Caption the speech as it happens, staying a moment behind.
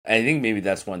I think maybe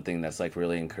that's one thing that's like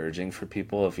really encouraging for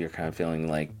people if you're kind of feeling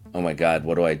like, oh my God,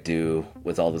 what do I do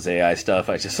with all this AI stuff?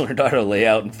 I just learned how to lay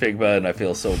out in Figma and I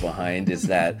feel so behind. Is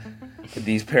that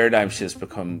these paradigm shifts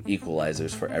become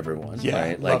equalizers for everyone, Yeah,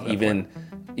 right? Like love that point.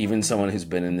 even someone who's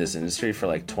been in this industry for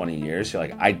like 20 years, you're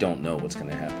like, I don't know what's going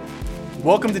to happen.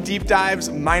 Welcome to Deep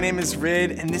Dives. My name is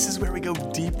Rid, and this is where we go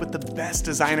deep with the best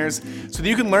designers so that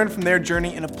you can learn from their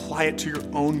journey and apply it to your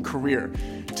own career.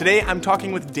 Today, I'm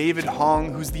talking with David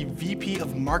Hoang, who's the VP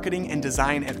of Marketing and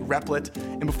Design at Replit,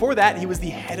 and before that, he was the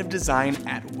head of design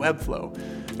at Webflow.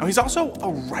 Now, he's also a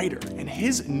writer, and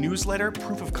his newsletter,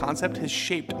 Proof of Concept, has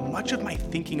shaped much of my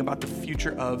thinking about the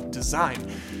future of design.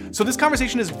 So this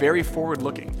conversation is very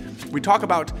forward-looking. We talk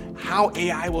about how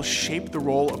AI will shape the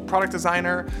role of product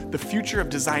designer, the future of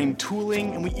design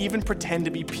tooling, and we even pretend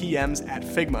to be PMs at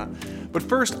Figma. But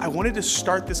first, I wanted to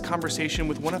start this conversation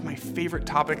with one of my favorite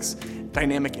topics,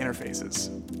 dynamic interfaces.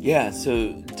 Yeah,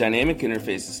 so dynamic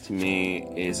interfaces to me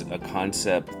is a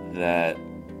concept that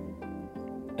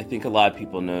I think a lot of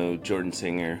people know. Jordan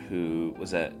Singer, who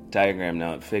was at Diagram,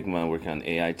 now at Figma, working on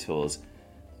AI tools.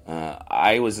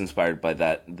 I was inspired by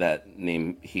that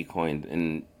name he coined,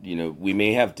 and we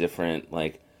may have different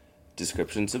like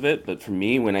descriptions of it, but for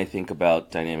me, when I think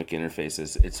about dynamic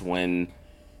interfaces, it's when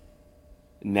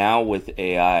now with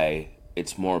AI,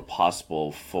 it's more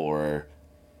possible for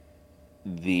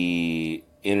the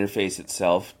interface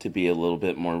itself to be a little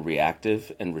bit more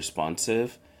reactive and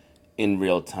responsive in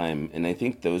real time. And I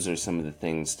think those are some of the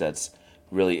things that's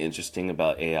really interesting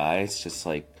about AI. It's just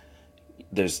like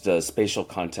there's the spatial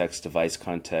context, device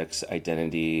context,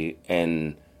 identity,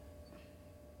 and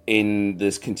in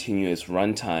this continuous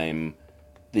runtime,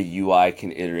 the UI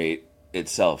can iterate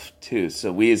itself too.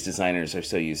 So we as designers are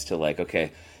so used to like,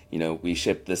 okay, we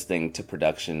ship this thing to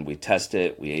production, we test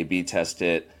it, we A/B test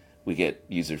it, we get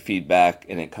user feedback,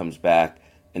 and it comes back,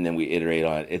 and then we iterate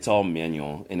on it. It's all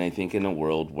manual. And I think in a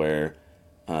world where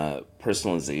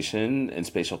personalization and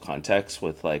spatial context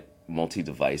with like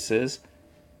multi-devices,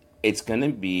 it's going to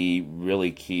be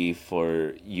really key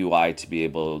for UI to be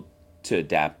able to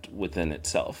adapt within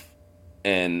itself.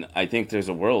 And I think there's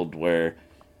a world where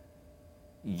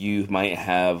you might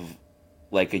have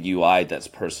like a UI that's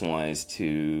personalized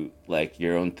to like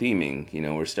your own theming.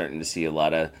 We're starting to see a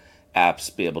lot of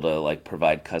apps be able to like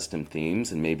provide custom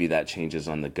themes, and maybe that changes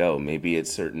on the go. Maybe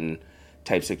it's certain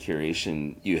types of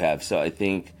curation you have. So I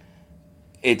think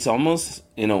it's almost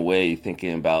in a way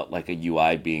thinking about like a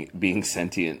UI being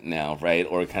sentient now, right?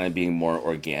 Or kind of being more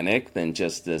organic than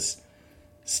just this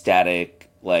static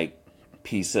like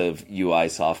piece of UI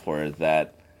software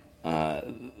that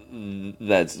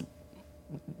that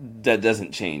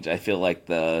doesn't change. I feel like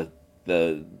the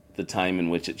time in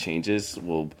which it changes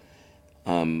will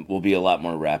be a lot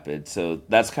more rapid. So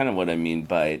that's kind of what I mean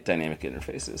by dynamic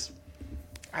interfaces.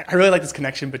 I really like this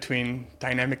connection between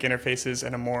dynamic interfaces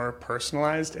and a more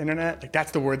personalized internet. Like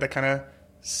that's the word that kind of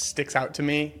sticks out to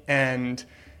me. And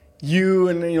you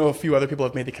and a few other people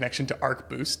have made the connection to arc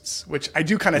boosts, which I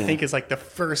do kind of think is like the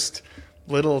first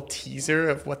little teaser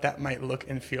of what that might look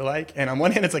and feel like. And on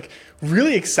one hand, it's like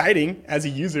really exciting as a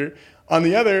user. On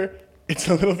the other, it's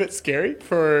a little bit scary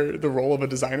for the role of a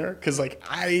designer because like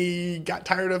I got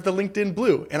tired of the LinkedIn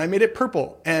blue and I made it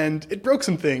purple and it broke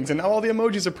some things and now all the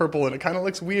emojis are purple and it kind of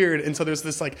looks weird. And so there's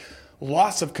this like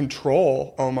loss of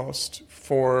control almost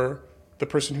for the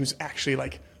person who's actually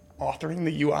like authoring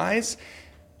the UIs.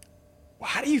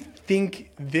 How do you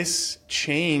think this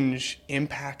change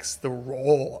impacts the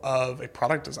role of a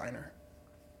product designer?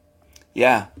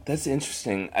 Yeah, that's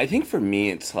interesting. I think for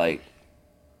me, it's like,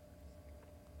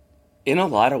 in a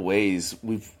lot of ways,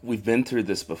 we've been through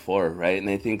this before, right? And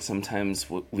I think sometimes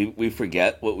we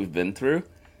forget what we've been through,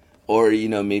 or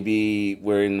maybe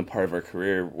we're in a part of our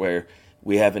career where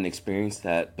we haven't experienced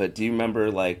that. But do you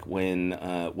remember like when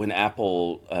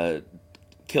Apple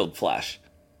killed Flash,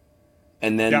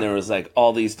 and then there was like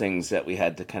all these things that we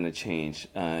had to kind of change,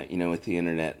 with the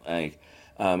internet, like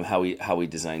how we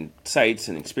design sites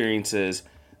and experiences.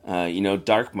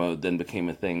 Dark mode then became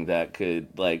a thing that could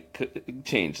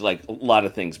change. Like a lot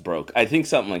of things broke. I think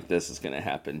something like this is going to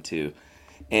happen too.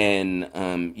 And,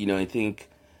 I think,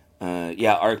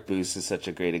 Arc Boost is such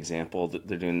a great example.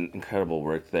 They're doing incredible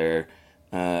work there.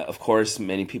 Of course,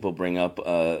 many people bring up,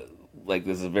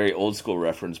 this is a very old school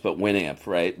reference, but Winamp,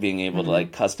 right? Being able to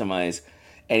like customize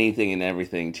anything and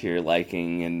everything to your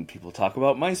liking. And people talk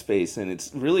about MySpace. And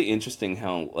it's really interesting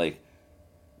how like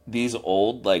these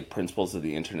old like principles of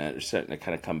the internet are starting to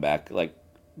kind of come back, like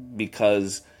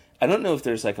because I don't know if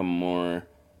there's like a more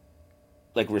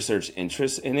like research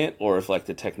interest in it, or if like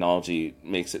the technology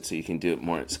makes it so you can do it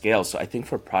more at scale. So I think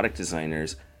for product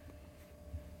designers,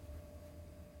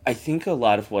 I think a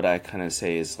lot of what I kind of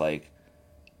say is like,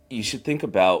 you should think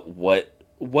about what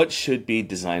should be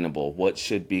designable, what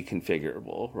should be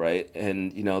configurable, right?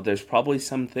 And there's probably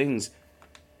some things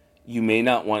you may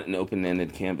not want an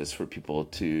open-ended canvas for people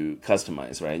to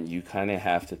customize, right? You kind of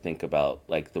have to think about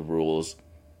like the rules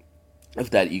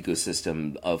of that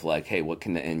ecosystem of like, hey, what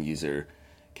can the end user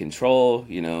control,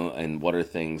 and what are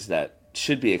things that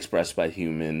should be expressed by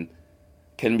human,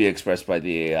 can be expressed by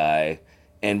the AI,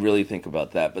 and really think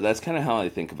about that. But that's kind of how I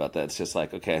think about that. It's just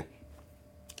like, okay,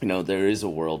 there is a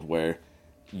world where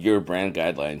your brand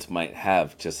guidelines might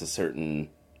have just a certain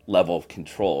level of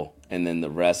control, and then the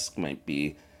rest might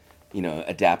be,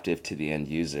 adaptive to the end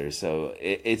user. So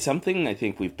it's something I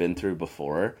think we've been through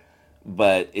before,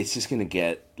 but it's just going to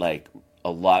get like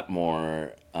a lot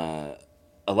more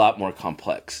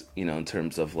complex, in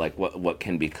terms of like what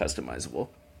can be customizable.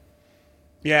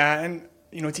 Yeah, and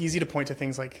it's easy to point to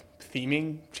things like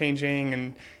theming changing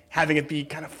and having it be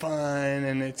kind of fun,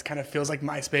 and it kind of feels like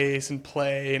MySpace and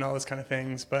Play and all those kind of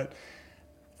things. But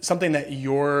something that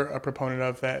you're a proponent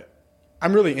of that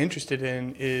I'm really interested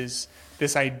in is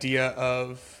this idea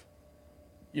of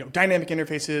dynamic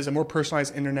interfaces, a more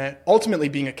personalized internet, ultimately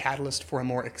being a catalyst for a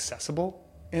more accessible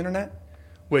internet,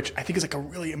 which I think is like a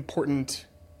really important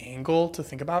angle to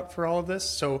think about for all of this.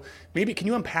 So maybe can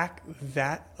you unpack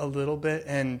that a little bit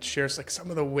and share like some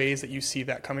of the ways that you see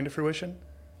that coming to fruition?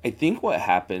 I think what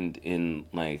happened in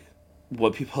like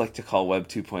what people like to call Web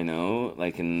 2.0,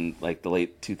 like in like the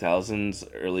late 2000s,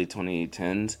 early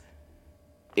 2010s,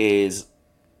 is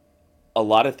a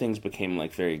lot of things became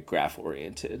like very graph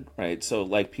oriented, right? So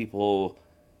like people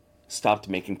stopped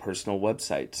making personal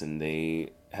websites and they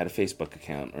had a Facebook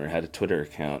account or had a Twitter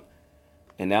account.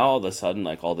 And now all of a sudden,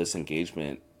 like all this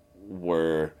engagement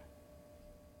were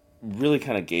really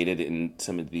kind of gated in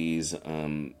some of these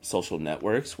social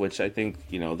networks, which I think,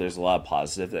 there's a lot of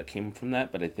positive that came from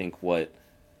that. But I think what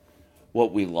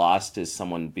we lost is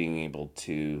someone being able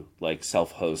to like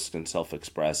self-host and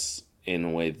self-express in a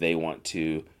way they want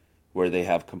to, where they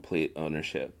have complete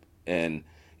ownership. And,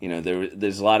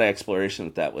 there's a lot of exploration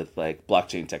with that with like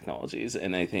blockchain technologies.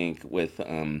 And I think with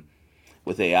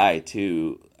AI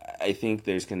too, I think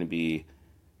there's going to be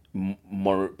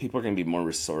more people are going to be more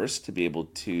resourced to be able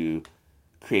to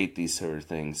create these sort of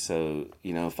things. So,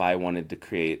 if I wanted to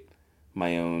create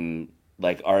my own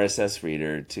like RSS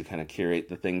reader to kind of curate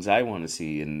the things I want to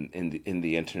see in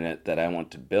the internet that I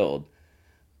want to build,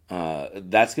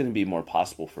 that's going to be more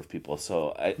possible for people.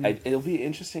 So it'll be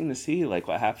interesting to see like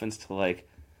what happens to like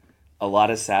a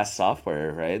lot of SaaS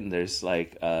software, right? And there's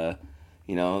like,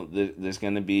 there's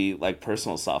going to be like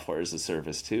personal software as a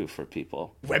service too for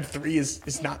people. Web3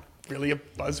 is not really a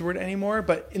buzzword anymore,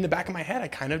 but in the back of my head, I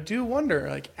kind of do wonder,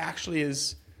 like, actually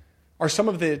are some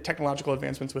of the technological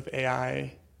advancements with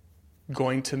AI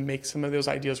going to make some of those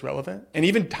ideas relevant? And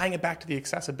even tying it back to the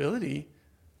accessibility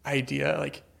idea,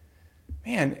 like,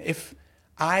 man, if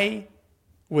I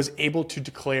was able to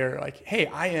declare like, hey,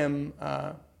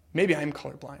 maybe I'm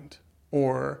colorblind,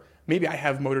 or maybe I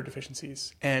have motor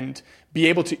deficiencies, and be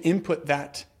able to input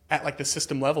that at like the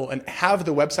system level and have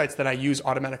the websites that I use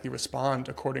automatically respond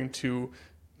according to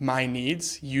my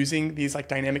needs using these like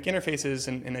dynamic interfaces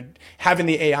and having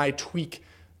the AI tweak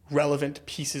relevant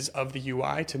pieces of the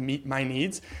UI to meet my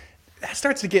needs, that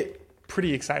starts to get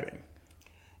pretty exciting.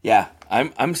 Yeah,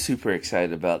 I'm super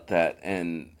excited about that.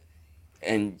 And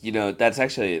that's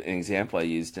actually an example I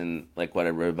used in like what I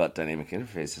wrote about dynamic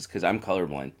interfaces, because I'm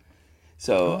colorblind.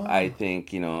 So I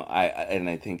think,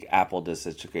 I think Apple does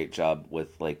such a great job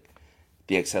with like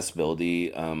the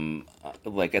accessibility,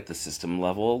 like at the system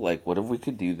level. Like, what if we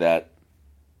could do that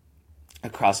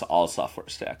across all software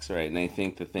stacks, right? And I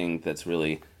think the thing that's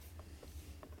really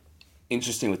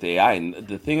interesting with AI, and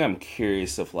the thing I'm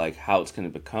curious of like how it's going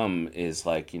to become is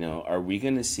like, are we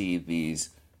going to see these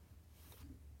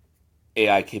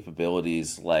AI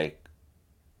capabilities like,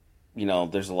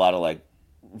 there's a lot of like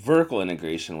vertical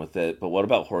integration with it, but what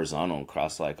about horizontal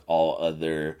across like all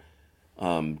other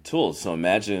tools? So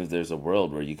imagine if there's a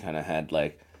world where you kind of had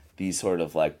like these sort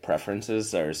of like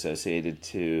preferences that are associated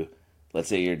to, let's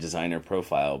say, your designer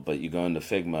profile, but you go into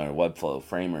Figma or Webflow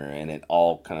Framer and it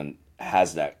all kind of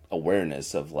has that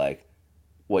awareness of like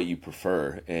what you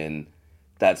prefer in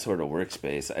that sort of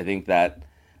workspace. I think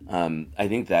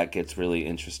that gets really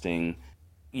interesting.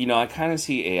 I kind of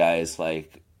see AI as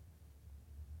like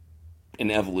an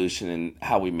evolution in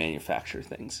how we manufacture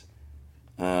things.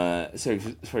 So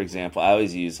for example, I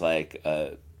always use like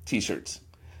t-shirts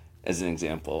as an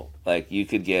example. Like you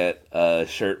could get a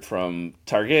shirt from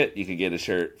Target, you could get a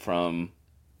shirt from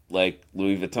like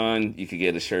Louis Vuitton, you could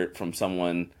get a shirt from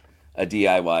someone a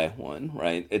DIY one,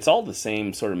 right? It's all the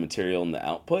same sort of material in the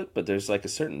output, but there's like a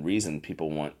certain reason people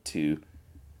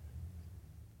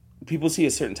see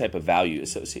a certain type of value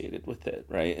associated with it,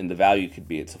 right? And the value could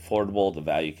be it's affordable, the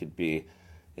value could be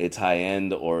it's high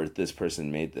end, or this person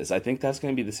made this. I think that's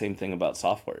going to be the same thing about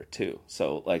software too.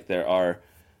 So like there are,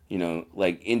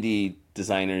 like indie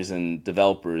designers and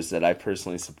developers that I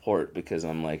personally support because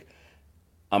I'm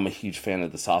a huge fan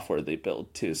of the software they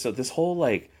build too. So this whole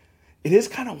like, it is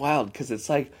kind of wild because it's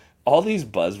like all these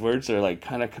buzzwords are like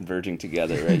kind of converging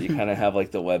together, right? You kind of have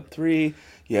like the Web3,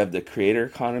 you have the creator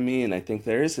economy, and I think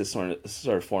there is this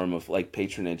sort of form of like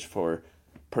patronage for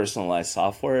personalized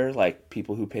software, like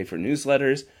people who pay for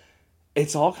newsletters.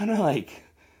 It's all kind of like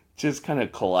just kind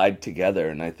of collide together,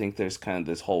 and I think there's kind of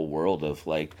this whole world of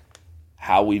like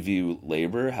how we view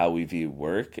labor, how we view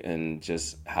work, and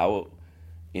just how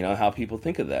how people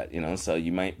think of that. So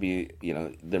you might be,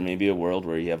 there may be a world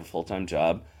where you have a full-time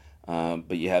job,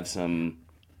 but you have some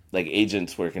like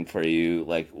agents working for you,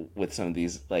 like with some of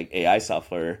these like AI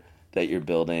software that you're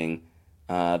building,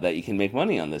 that you can make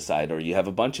money on the side, or you have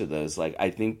a bunch of those. Like,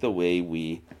 I think the way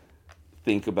we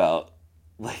think about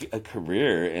like a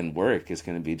career and work is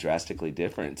going to be drastically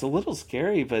different. It's a little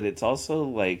scary, but it's also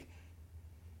like,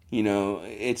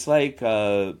 it's like,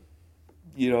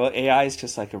 AI is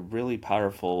just like a really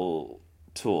powerful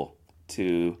tool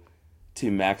to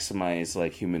maximize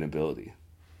like human ability.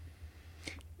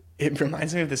 It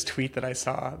reminds me of this tweet that I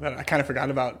saw that I kind of forgot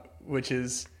about, which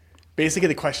is basically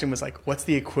the question was like, what's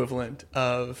the equivalent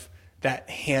of that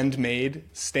handmade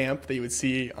stamp that you would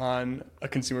see on a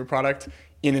consumer product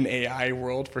in an AI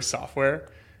world for software?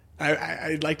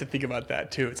 I'd like to think about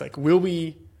that too. It's like, will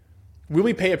we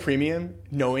pay a premium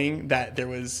knowing that there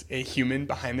was a human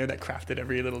behind there that crafted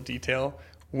every little detail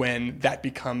when that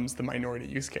becomes the minority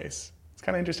use case? It's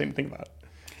kind of interesting to think about.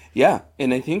 Yeah,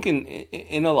 and I think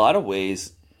in a lot of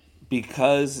ways,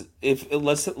 because if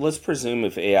let's presume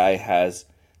if AI has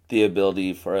the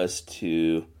ability for us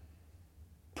to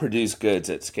produce goods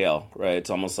at scale, right? It's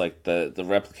almost like the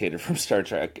replicator from Star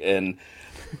Trek,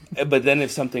 but then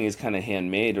if something is kind of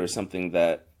handmade or something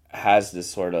that has this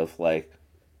sort of like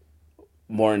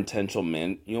more intentional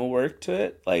manual work to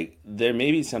it, like there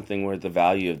may be something where the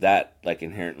value of that like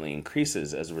inherently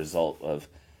increases as a result of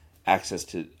access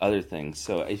to other things.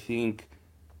 So I think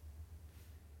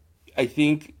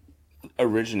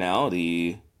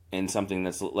originality and something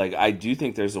that's like, I do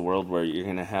think there's a world where you're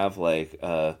going to have like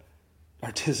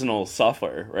artisanal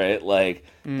software, right? Like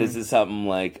this is something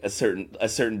like a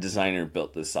certain designer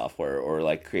built this software or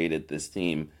like created this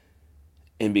theme,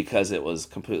 and because it was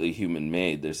completely human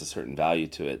made, there's a certain value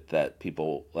to it that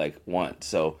people like want.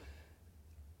 So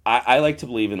I like to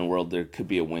believe in a world there could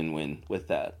be a win-win with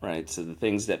that, right? So the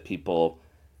things that people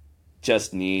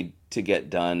just need to get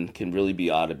done can really be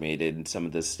automated and some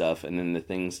of this stuff, and then the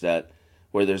things that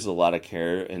where there's a lot of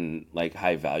care and like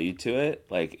high value to it,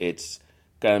 like it's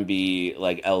gonna be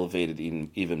like elevated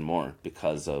even more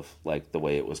because of like the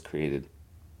way it was created.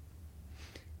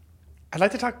 I'd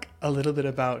like to talk a little bit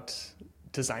about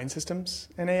design systems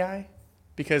and AI,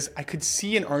 because I could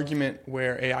see an argument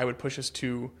where AI would push us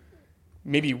to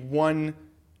maybe one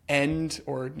end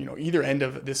or either end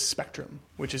of this spectrum,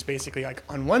 which is basically like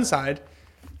on one side,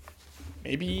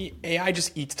 maybe AI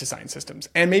just eats design systems,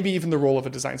 and maybe even the role of a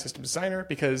design system designer,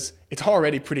 because it's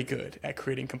already pretty good at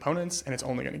creating components and it's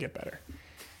only going to get better.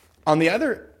 On the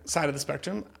other side of the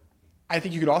spectrum, I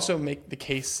think you could also make the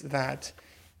case that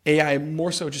AI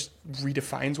more so just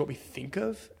redefines what we think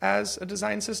of as a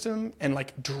design system and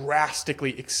like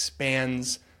drastically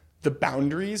expands the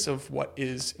boundaries of what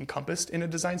is encompassed in a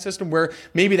design system, where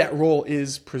maybe that role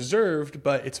is preserved,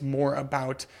 but it's more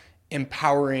about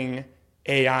empowering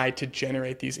AI to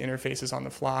generate these interfaces on the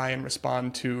fly and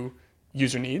respond to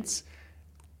user needs.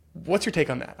 What's your take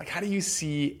on that? Like, how do you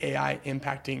see AI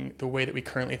impacting the way that we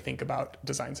currently think about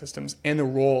design systems and the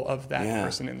role of that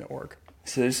person in the org?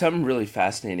 So there's something really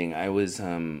fascinating. I'm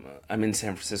in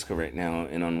San Francisco right now,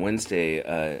 and on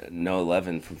Wednesday, Noah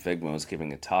Levin from Figma was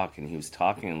giving a talk, and he was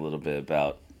talking a little bit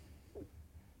about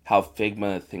how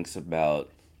Figma thinks about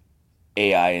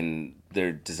AI and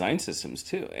their design systems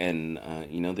too. And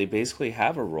they basically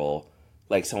have a role,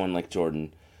 like someone like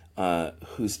Jordan,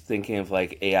 who's thinking of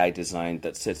like AI design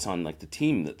that sits on like the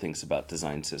team that thinks about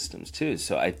design systems too.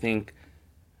 So I think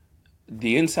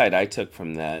the insight I took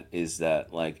from that is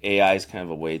that like AI is kind of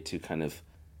a way to kind of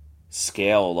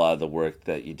scale a lot of the work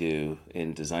that you do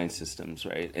in design systems,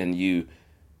 right? And you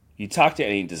talk to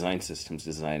any design systems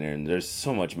designer, and there's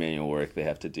so much manual work they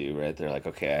have to do, right? They're like,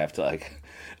 okay, I have to like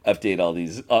update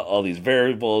all these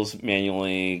variables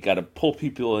manually. Got to pull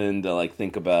people in to like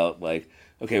think about like,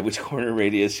 okay, which corner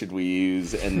radius should we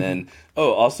use? And then,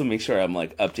 oh, also make sure I'm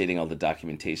like updating all the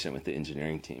documentation with the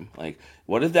engineering team. Like,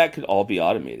 what if that could all be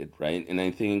automated, right? And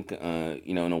I think,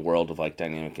 in a world of like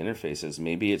dynamic interfaces,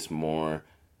 maybe it's more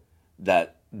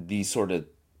that these sort of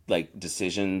like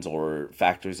decisions or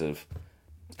factors of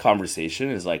conversation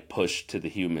is like pushed to the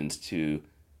humans to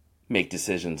make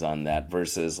decisions on that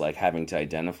versus like having to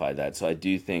identify that. So I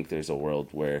do think there's a world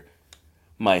where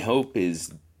my hope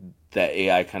is that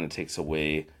AI kind of takes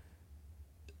away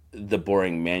the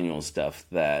boring manual stuff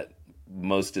that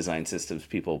most design systems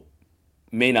people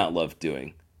may not love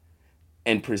doing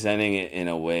and presenting it in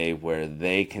a way where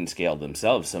they can scale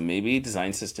themselves. So maybe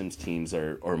design systems teams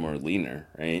are more leaner,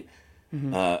 right?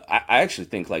 I actually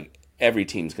think like every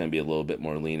team's going to be a little bit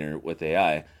more leaner with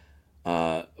AI.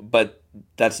 But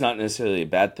that's not necessarily a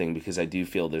bad thing because I do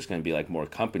feel there's going to be like more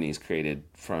companies created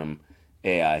from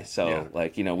AI. So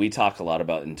like, we talk a lot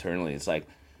about internally. It's like,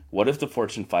 what if the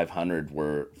Fortune 500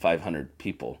 were 500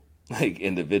 people, like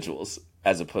individuals,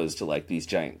 as opposed to like these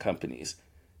giant companies?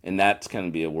 And that's going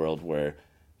to be a world where,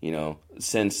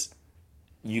 since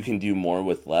you can do more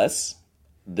with less,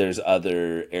 there's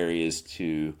other areas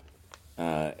to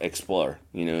explore,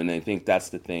 and I think that's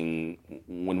the thing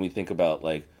when we think about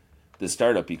like the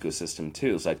startup ecosystem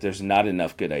too. It's like there's not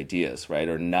enough good ideas, right?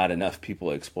 Or not enough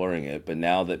people exploring it. But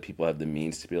now that people have the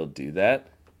means to be able to do that,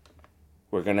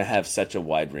 we're going to have such a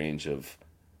wide range of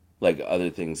like other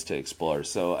things to explore.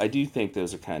 So I do think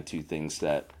those are kind of two things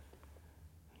that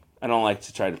I don't like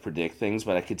to try to predict things,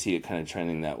 but I could see it kind of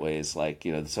trending that way. Is like,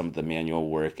 some of the manual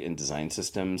work in design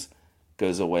systems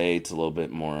goes away. It's a little bit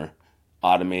more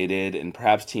automated, and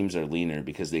perhaps teams are leaner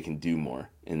because they can do more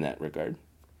in that regard.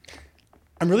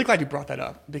 I'm really glad you brought that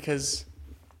up because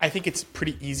I think it's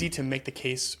pretty easy to make the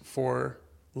case for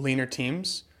leaner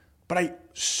teams, but I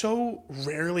so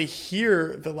rarely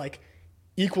hear the like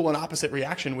equal and opposite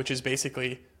reaction, which is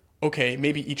basically, okay,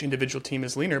 maybe each individual team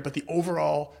is leaner, but the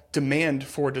overall demand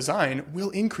for design will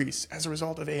increase as a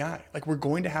result of AI. Like we're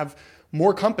going to have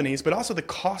more companies, but also the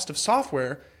cost of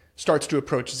software starts to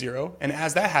approach zero. And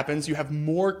as that happens, you have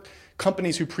more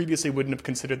companies who previously wouldn't have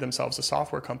considered themselves a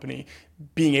software company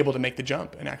being able to make the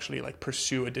jump and actually like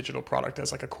pursue a digital product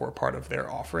as like a core part of their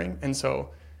offering. And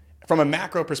so from a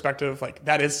macro perspective, like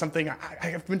that is something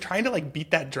I've been trying to like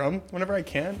beat that drum whenever I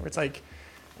can, where it's like,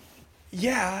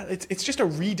 yeah, it's just a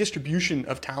redistribution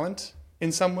of talent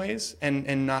in some ways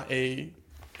and not a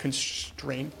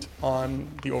constraint on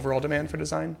the overall demand for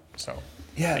design. So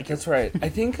yeah, that's right. I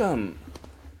think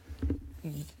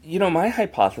my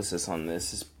hypothesis on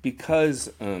this is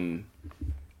because, in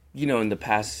the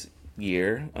past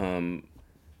year,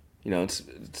 it's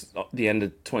the end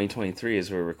of 2023 as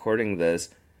we're recording this,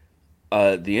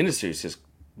 the industry's just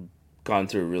gone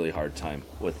through a really hard time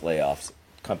with layoffs,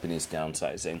 companies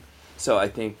downsizing. So I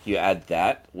think you add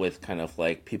that with kind of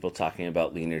like people talking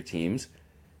about leaner teams.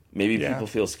 Maybe people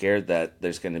feel scared that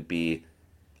there's going to be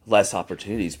less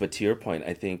opportunities. But to your point,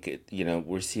 I think,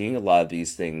 we're seeing a lot of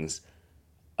these things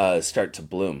start to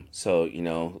bloom. So,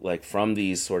 like from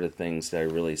these sort of things that are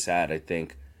really sad, I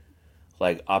think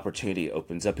like opportunity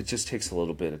opens up. It just takes a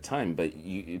little bit of time, but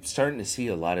you're starting to see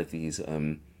a lot of these,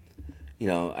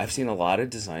 I've seen a lot of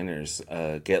designers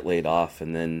get laid off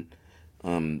and then,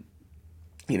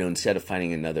 instead of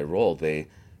finding another role,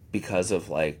 because of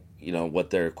like,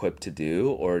 what they're equipped to do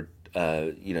or,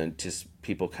 just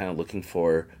people kind of looking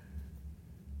for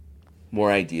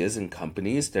more ideas in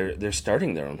companies, they're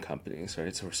starting their own companies,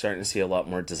 right? So we're starting to see a lot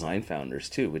more design founders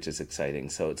too, which is exciting.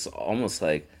 So it's almost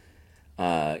like,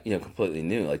 completely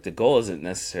new. Like the goal isn't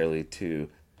necessarily to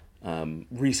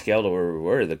rescale to where we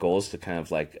were. The goal is to kind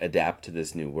of like adapt to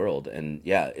this new world. And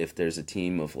yeah, if there's a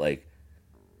team of like,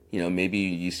 maybe you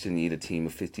used to need a team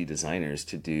of 50 designers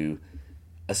to do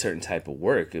a certain type of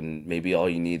work, and maybe all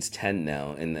you need is 10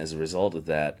 now. And as a result of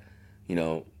that,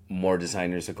 more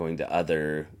designers are going to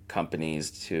other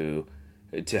companies to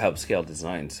help scale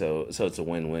design. So it's a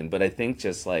win-win. But I think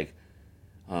just like,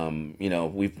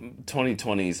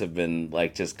 2020s have been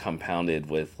like just compounded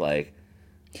with like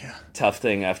tough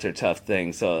thing after tough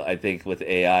thing. So I think with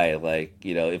AI, like,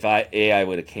 if AI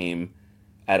would have came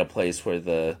at a place where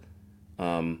the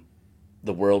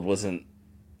world wasn't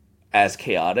as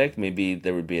chaotic, maybe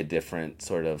there would be a different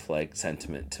sort of like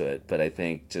sentiment to it. But I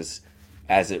think just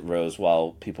as it rose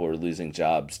while people were losing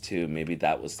jobs too, maybe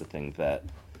that was the thing that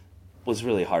was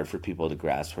really hard for people to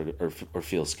grasp or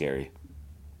feel scary.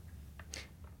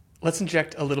 Let's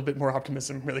inject a little bit more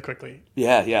optimism really quickly.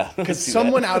 Yeah. Because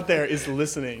someone out there is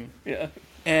listening. Yeah.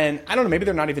 And I don't know, maybe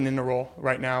they're not even in the role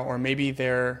right now, or maybe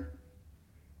they're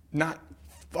not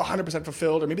 100%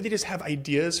 fulfilled, or maybe they just have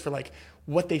ideas for like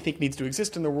what they think needs to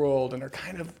exist in the world and are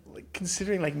kind of like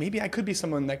considering like maybe I could be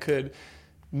someone that could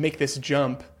make this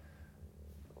jump.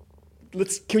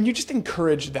 Can you just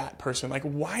encourage that person? Like,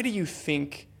 why do you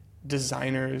think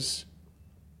designers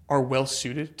are well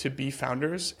suited to be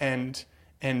founders, and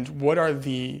what are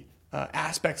the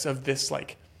aspects of this,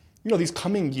 like, these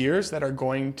coming years that are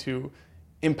going to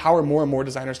empower more and more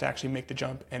designers to actually make the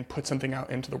jump and put something out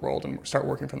into the world and start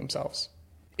working for themselves?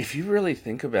 If you really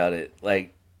think about it,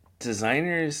 like,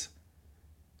 designers,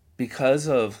 because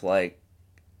of like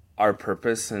our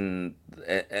purpose and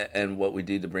what we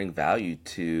do to bring value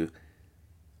to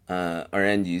our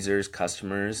end users,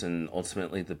 customers, and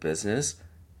ultimately the business,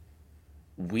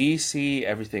 we see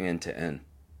everything end to end.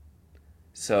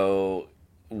 So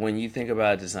when you think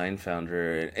about a design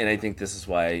founder, and I think this is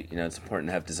why it's important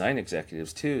to have design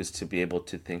executives too, is to be able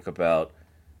to think about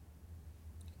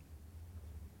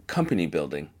company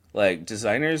building. Like,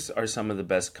 designers are some of the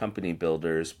best company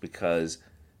builders because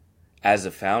as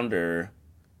a founder,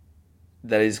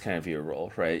 that is kind of your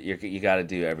role, right? You got to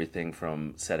do everything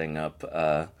from setting up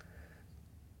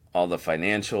all the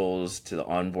financials to the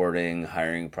onboarding,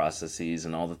 hiring processes,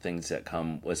 and all the things that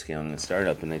come with scaling a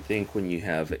startup. And I think when you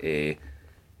have a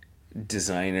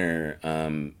designer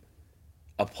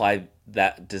apply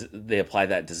that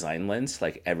design lens,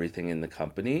 like everything in the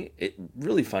company, it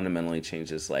really fundamentally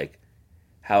changes like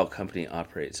how a company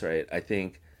operates, right? I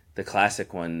think the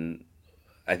classic one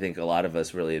I think a lot of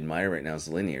us really admire right now is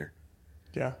linear.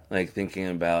 Yeah. Like thinking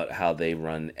about how they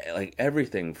run like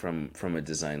everything from a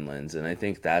design lens. And I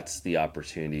think that's the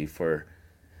opportunity for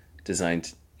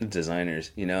designers.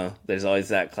 There's always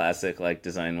that classic, like,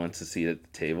 design wants a seat at the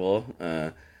table.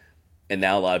 And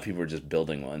now a lot of people are just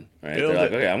building one, right? They're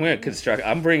like, okay, I'm going to construct,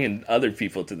 I'm bringing other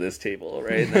people to this table,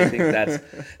 right? And I think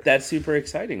that's super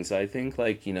exciting. So I think,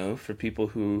 like, for people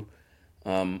who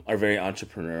are very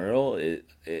entrepreneurial,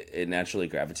 it naturally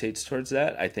gravitates towards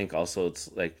that. I think also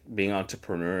it's like being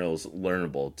entrepreneurial is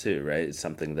learnable too, right? It's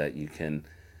something that you can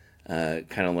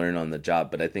kind of learn on the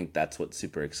job. But I think that's what's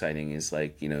super exciting is,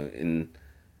 like, in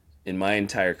my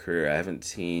entire career, I haven't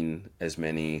seen as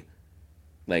many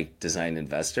like design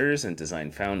investors and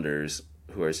design founders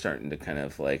who are starting to kind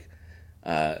of like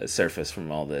surface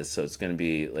from all this. So it's going to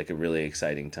be like a really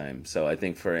exciting time. So I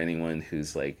think for anyone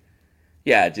who's like,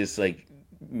 yeah, just like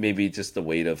maybe just the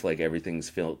weight of like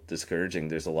everything's felt discouraging,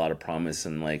 there's a lot of promise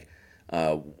and like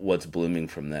what's blooming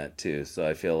from that too. So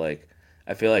I feel like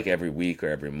every week or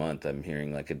every month I'm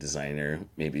hearing like a designer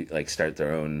maybe like start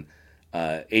their own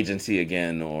agency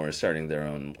again, or starting their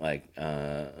own like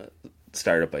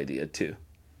startup idea too.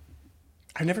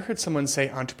 I've never heard someone say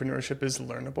entrepreneurship is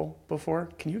learnable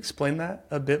before. Can you explain that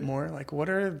a bit more? Like, what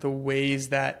are the ways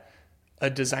that a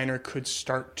designer could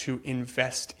start to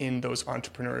invest in those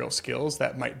entrepreneurial skills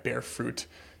that might bear fruit,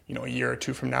 a year or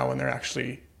two from now when they're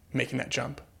actually making that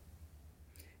jump?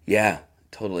 Yeah,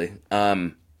 totally.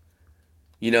 One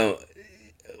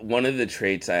of the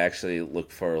traits I actually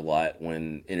look for a lot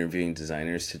when interviewing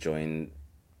designers to join,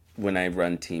 when I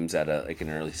run teams at an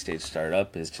early stage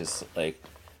startup, is just like,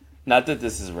 not that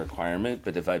this is a requirement,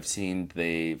 but if I've seen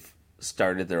they've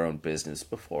started their own business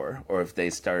before, or if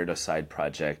they started a side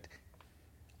project,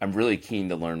 I'm really keen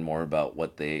to learn more about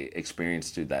what they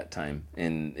experienced through that time.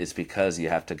 And it's because you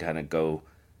have to kind of go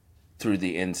through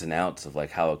the ins and outs of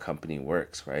like how a company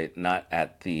works, right? Not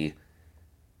at the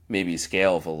maybe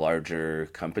scale of a larger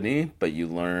company, but you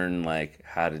learn like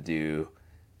how to do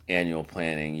annual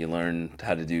planning, you learn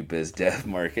how to do biz dev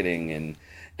marketing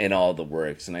and all the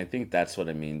works. And I think that's what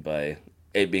I mean by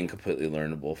it being completely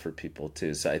learnable for people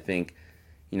too. So I think,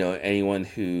 anyone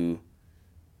who,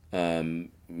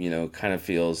 kind of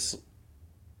feels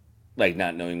like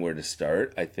not knowing where to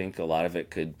start, I think a lot of it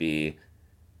could be,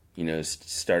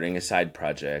 starting a side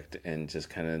project and just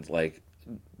kind of like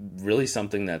really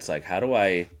something that's like, how do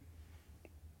I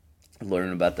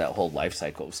learn about that whole life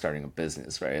cycle of starting a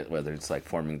business, right? Whether it's like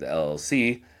forming the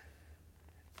LLC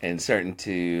and starting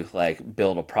to like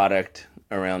build a product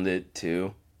around it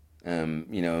too.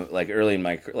 Like early in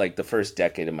like the first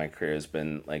decade of my career has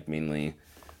been like mainly,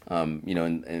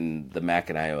 in the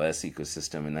Mac and iOS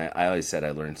ecosystem. And I always said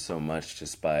I learned so much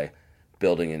just by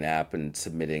building an app and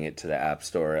submitting it to the App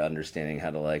Store, understanding how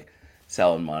to like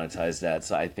sell and monetize that.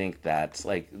 So I think that's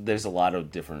like, there's a lot of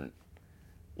different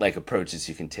like approaches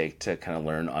you can take to kind of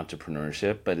learn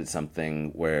entrepreneurship, but it's something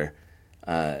where,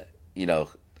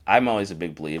 I'm always a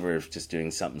big believer of just doing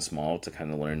something small to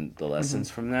kind of learn the lessons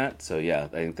from that. So yeah, I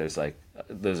think there's like,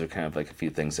 those are kind of like a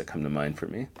few things that come to mind for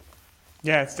me.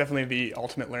 Yeah, it's definitely the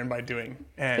ultimate learn by doing.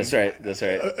 And That's right.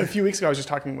 a few weeks ago, I was just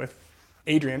talking with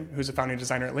Adrian, who's a founding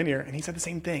designer at Linear, and he said the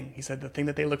same thing. He said the thing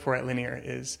that they look for at Linear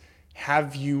is,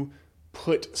 have you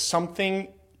put something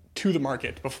to the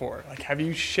market before? Like, have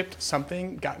you shipped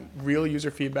something, gotten real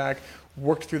user feedback,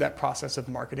 worked through that process of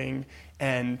marketing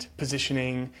and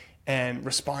positioning and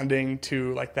responding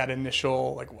to like that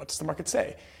initial, like, what's the market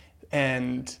say?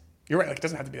 And you're right, like, it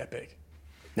doesn't have to be that big.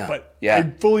 No. But Yeah. I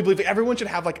fully believe everyone should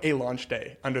have like a launch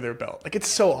day under their belt. Like, it's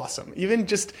so awesome. Even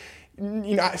just,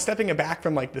 you know, stepping back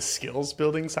from like the skills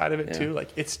building side of it too, like,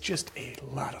 it's just a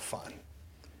lot of fun.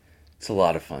 It's a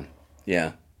lot of fun.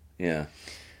 Yeah. Yeah.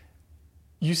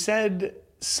 You said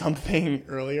something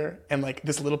earlier, and like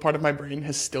this little part of my brain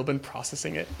has still been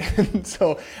processing it. And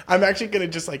so I'm actually going to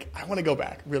just like, I want to go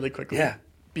back really quickly. Yeah.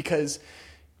 Because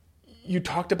you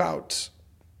talked about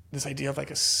this idea of like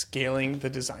a scaling the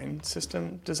design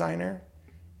system designer.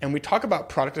 And we talk about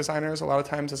product designers a lot of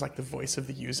times as like the voice of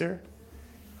the user.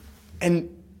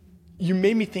 And you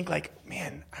made me think like,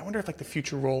 man, I wonder if like the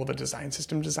future role of a design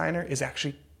system designer is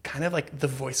actually kind of like the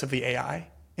voice of the AI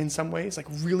in some ways, like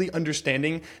really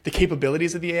understanding the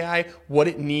capabilities of the AI, what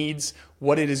it needs,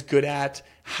 what it is good at,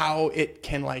 how it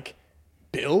can like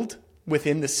build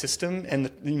within the system and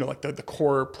the, you know, like the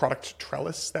core product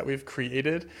trellis that we've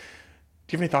created. Do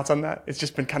you have any thoughts on that? It's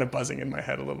just been kind of buzzing in my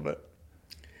head a little bit.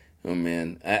 Oh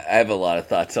man, I have a lot of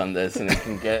thoughts on this, and it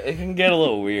can get a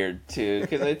little weird too,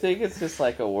 because I think it's just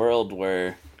like a world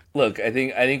where, look, I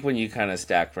think when you kind of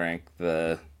stack rank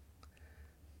the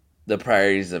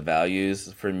priorities of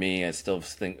values, for me, I still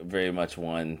think very much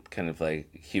one kind of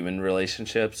like human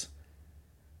relationships,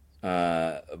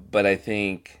 but I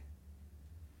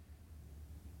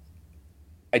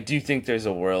do think there's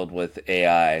a world with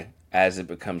AI as it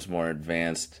becomes more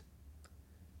advanced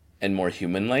and more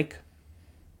human-like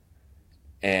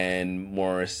and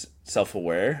more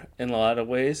self-aware in a lot of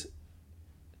ways.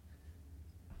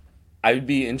 I would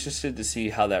be interested to see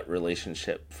how that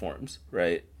relationship forms,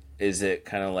 right? Is it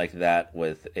kind of like that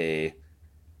with a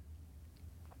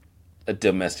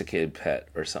domesticated pet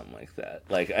or something like that?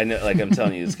 Like, I know, like, I'm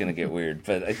telling you, it's going to get weird,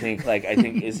 but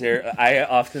I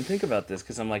often think about this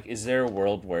because I'm like, is there a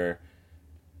world where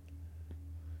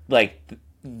like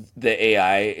the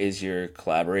AI is your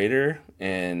collaborator,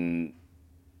 and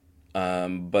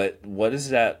but what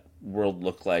does that world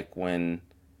look like when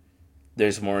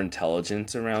there's more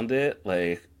intelligence around it?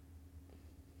 Like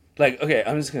okay,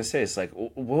 I'm just gonna say, it's like,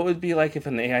 what would it be like if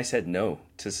an AI said no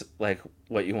to like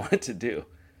what you want it to do?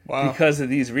 Wow. Because of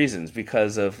these reasons,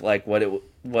 because of like what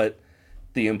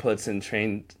the inputs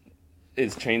and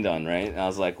is trained on, right? And I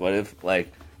was like, what if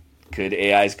like could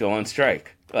AIs go on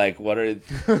strike? Like, what are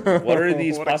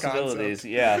these What possibilities?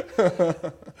 Yeah,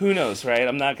 who knows, right?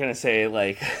 I'm not gonna say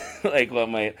like like what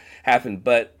might happen,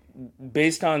 but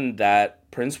based on that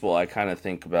principle, I kind of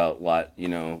think about a lot. You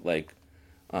know, like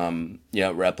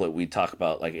Replit, we talk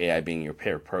about like AI being your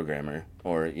pair programmer,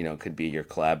 or you know, could be your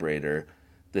collaborator.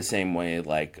 The same way,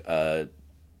 like a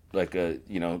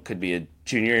could be a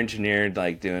junior engineer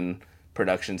like doing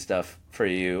production stuff for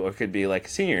you, or could be like a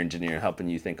senior engineer helping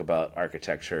you think about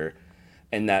architecture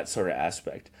and that sort of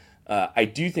aspect. I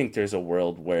do think there's a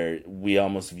world where we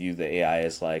almost view the AI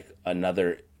as like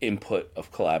another input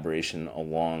of collaboration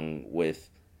along with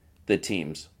the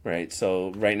teams, right?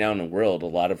 So right now in the world, a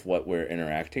lot of what we're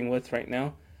interacting with right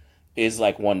now is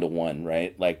like one-to-one,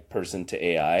 right? Like person to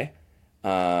AI.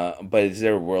 But is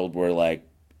there a world where like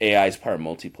AI is part of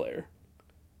multiplayer?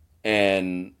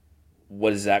 And what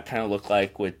does that kind of look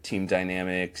like with team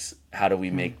dynamics? How do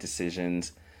we make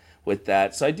decisions with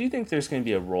that? So I do think there's going to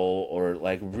be a role or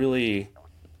like really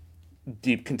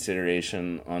deep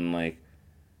consideration on like,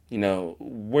 you know,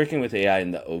 working with AI in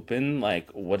the open,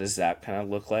 like what does that kind of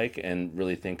look like, and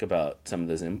really think about some of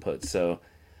those inputs. So,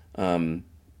 you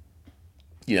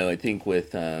know, I think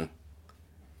with, you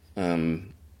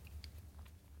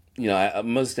know,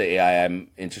 most of the AI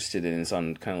I'm interested in is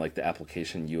on kind of like the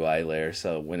application UI layer.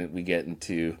 So when we get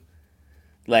into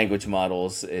language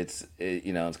models, it's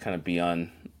kind of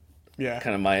beyond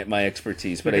kind of my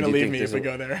expertise. But You're I do leave think me there's if we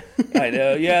go there. I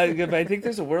know, yeah, but I think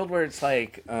there's a world where it's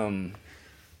like,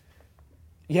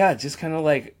 just kind of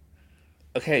like,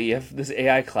 okay, you have this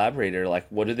AI collaborator. Like,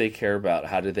 what do they care about?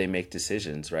 How do they make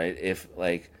decisions? Right? If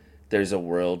like there's a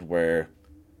world where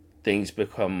things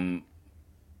become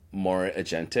more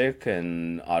agentic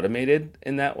and automated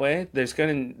in that way,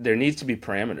 there needs to be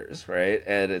parameters, right?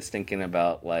 And it's thinking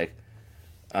about like,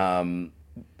 and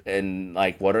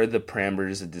like, what are the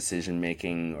parameters of decision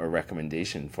making or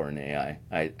recommendation for an AI?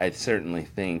 I certainly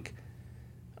think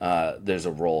there's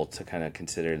a role to kind of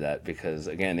consider that, because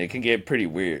again, it can get pretty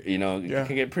weird. You know, it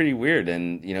can get pretty weird,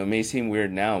 and you know, it may seem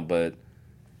weird now, but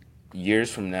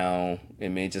years from now, it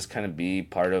may just kind of be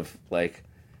part of like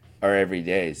our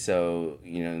everyday. So,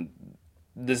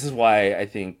 this is why I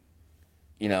think,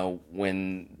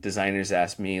 when designers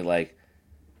ask me like,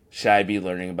 should I be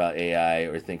learning about AI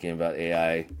or thinking about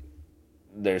AI,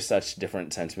 there's such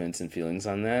different sentiments and feelings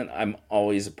on that. I'm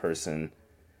always a person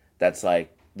that's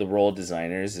like, the role of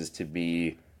designers is to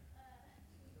be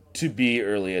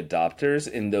early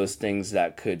adopters in those things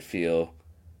that could feel,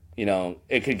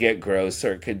 it could get gross,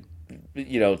 or it could,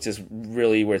 just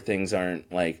really where things aren't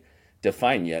like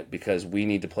defined yet, because we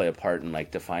need to play a part in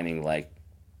like defining like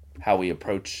how we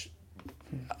approach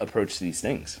these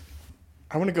things.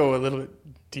 I want to go a little bit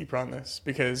deeper on this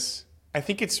because I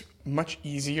think it's much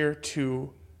easier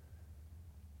to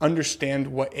understand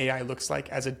what AI looks like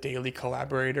as a daily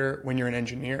collaborator when you're an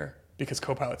engineer, because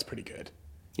Copilot's pretty good.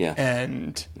 Yeah.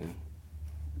 And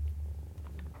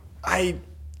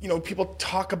people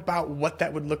talk about what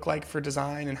that would look like for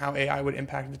design and how AI would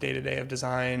impact the day-to-day of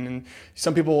design. And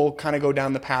some people kind of go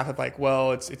down the path of like,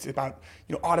 well, it's about,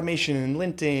 automation and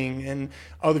linting. And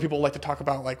other people like to talk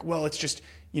about like, well, it's just,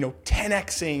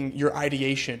 10xing your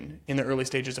ideation in the early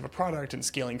stages of a product and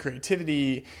scaling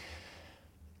creativity.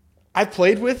 I've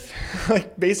played with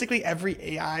like basically every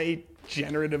AI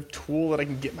generative tool that I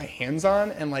can get my hands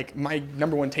on, and like my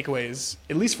number one takeaway is,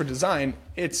 at least for design,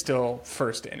 it's still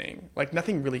first inning. Like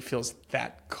nothing really feels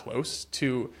that close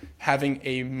to having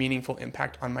a meaningful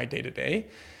impact on my day-to-day.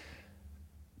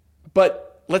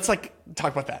 But let's like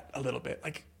talk about that a little bit.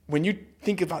 Like when you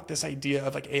think about this idea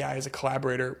of like AI as a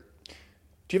collaborator,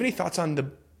 do you have any thoughts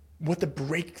on what the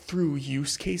breakthrough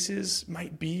use cases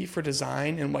might be for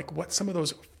design, and like what some of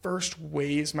those first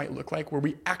ways might look like where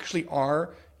we actually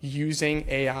are using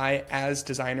AI as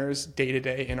designers day to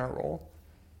day in our role?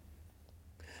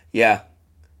 Yeah.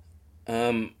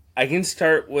 I can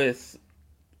start with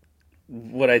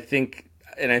what I think,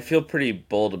 and I feel pretty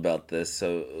bold about this.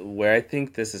 So where I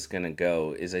think this is going to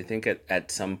go is, I think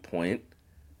at some point,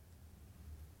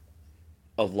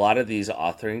 a lot of these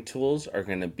authoring tools are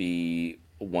going to be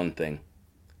one thing.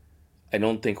 I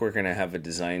don't think we're going to have a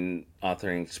design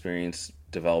authoring experience,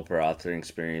 developer authoring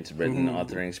experience, written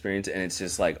authoring experience, and it's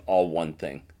just like all one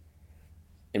thing.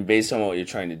 And based on what you're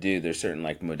trying to do, there's certain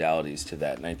like modalities to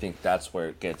that. And I think that's where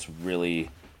it gets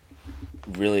really,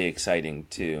 really exciting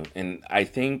too. And I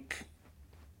think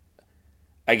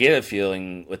I get a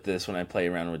feeling with this when I play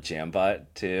around with Jambot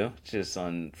too, just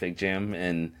on FigJam,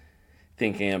 and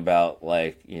thinking about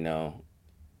like,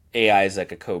 AI is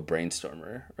like a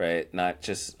co-brainstormer, right? Not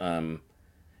just,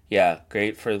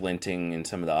 great for linting and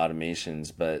some of the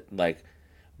automations, but like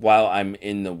while I'm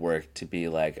in the work to be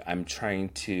like, I'm trying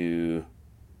to,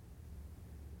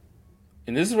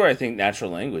 and this is where I think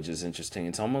natural language is interesting.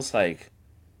 It's almost like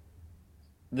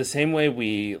the same way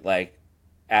we like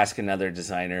ask another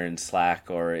designer in Slack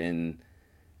or in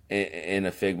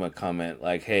a Figma comment,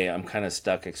 like, hey, I'm kind of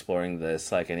stuck exploring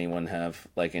this. Like, anyone have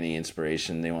like any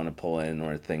inspiration they want to pull in,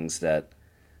 or things that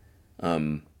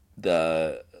the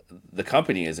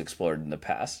company has explored in the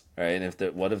past, right? And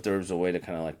what if there was a way to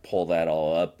kind of like pull that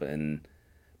all up and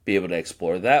be able to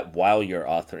explore that while you're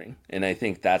authoring? And I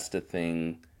think that's the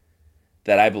thing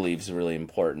that I believe is really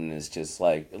important, is just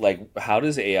like how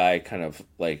does AI kind of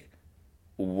like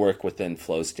work within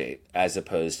flow state, as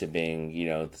opposed to being,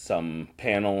 some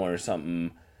panel or something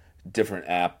different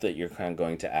app that you're kind of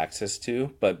going to access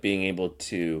to, but being able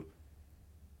to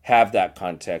have that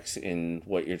context in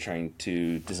what you're trying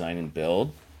to design and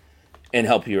build and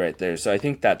help you right there. So I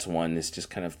think that's one, is just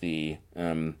kind of the,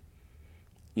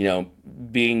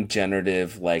 being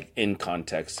generative, like in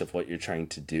context of what you're trying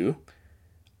to do.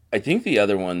 I think the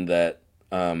other one that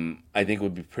I think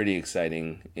would be pretty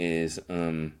exciting is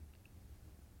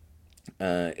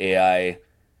AI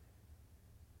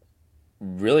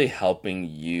really helping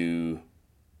you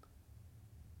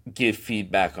give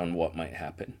feedback on what might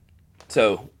happen.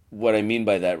 So what I mean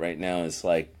by that right now is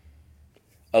like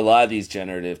a lot of these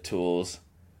generative tools,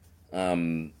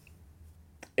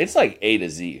 it's like A to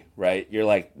Z, right? You're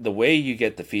like, the way you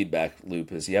get the feedback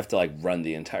loop is you have to like run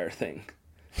the entire thing.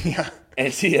 Yeah.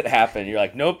 And see it happen. You're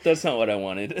like, nope, that's not what I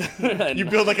wanted. You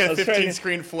build like a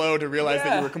 15-screen flow to realize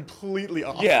that you were completely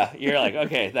off. Yeah, you're like,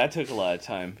 okay, that took a lot of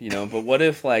time, But what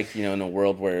if, like, in a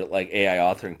world where like AI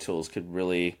authoring tools could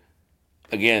really,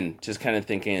 again, just kind of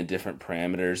thinking of different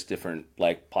parameters, different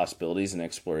like possibilities and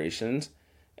explorations,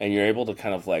 and you're able to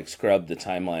kind of like scrub the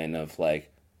timeline of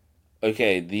like,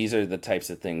 okay, these are the types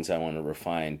of things I want to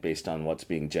refine based on what's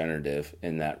being generative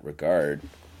in that regard,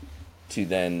 to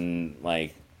then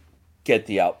like get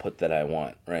the output that I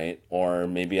want, right? Or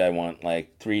maybe I want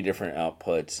like 3 different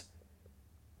outputs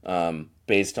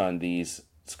based on these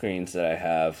screens that I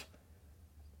have,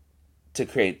 to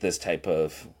create this type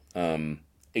of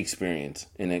experience,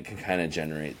 and it can kind of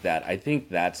generate that. I think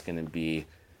that's going to be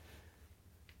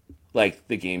like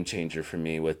the game changer for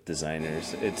me with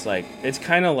designers. It's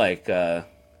kind of like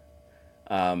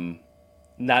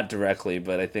not directly,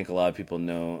 but I think a lot of people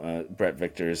know Brett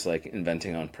Victor's like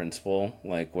inventing on principle,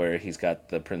 like where he's got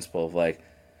the principle of like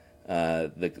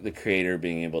the creator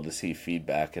being able to see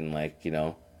feedback and like, you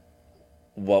know,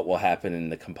 what will happen in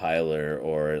the compiler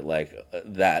or like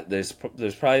that. There's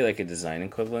probably like a design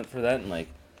equivalent for that in like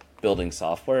building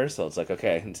software. So it's like,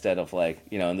 okay, instead of like,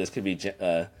 you know, and this could be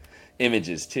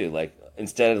images too, like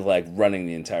instead of like running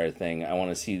the entire thing, I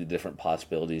want to see the different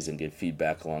possibilities and give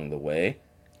feedback along the way.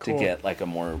 Cool. To get like a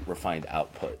more refined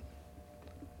output.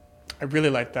 I really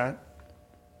like that.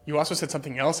 You also said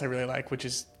something else I really like, which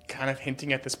is kind of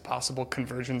hinting at this possible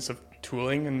convergence of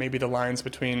tooling, and maybe the lines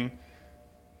between,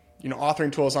 you know,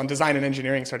 authoring tools on design and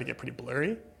engineering start to get pretty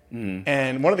blurry. Mm.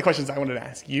 And one of the questions I wanted to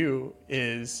ask you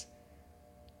is,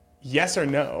 yes or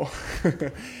no,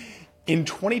 in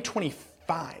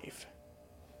 2025,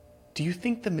 do you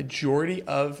think the majority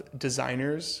of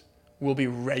designers will be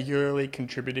regularly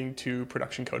contributing to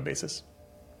production code bases?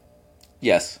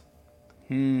 Yes.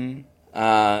 To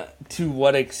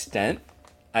what extent,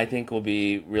 I think will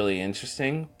be really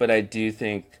interesting. But I do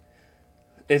think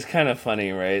it's kind of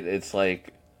funny, right? It's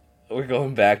like we're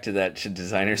going back to that. Should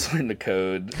designers learn the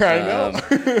code? I know.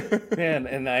 Man,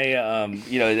 and I,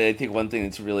 you know, I think one thing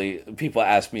that's really, people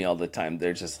ask me all the time,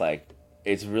 they're just like,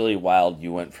 it's really wild.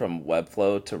 You went from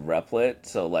Webflow to Replit.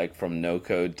 So like from no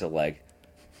code to like,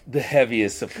 the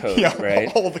heaviest of code, yeah,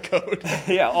 right? All the code.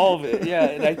 Yeah, all of it. Yeah,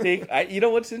 and I think you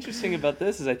know what's interesting about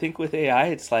this is I think with AI,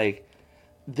 it's like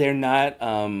they're not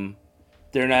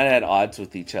at odds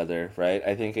with each other, right?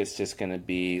 I think it's just going to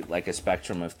be like a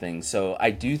spectrum of things. So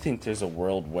I do think there's a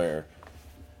world where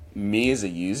me as a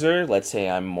user, let's say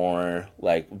I'm more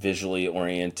like visually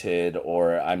oriented,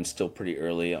 or I'm still pretty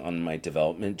early on my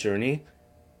development journey.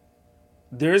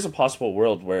 There is a possible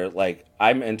world where like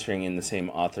I'm entering in the same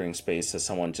authoring space as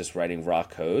someone just writing raw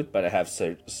code, but I have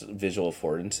visual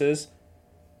affordances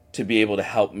to be able to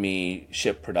help me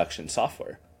ship production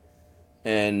software.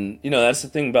 And you know, that's the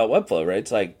thing about Webflow, right?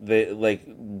 It's like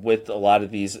with a lot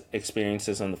of these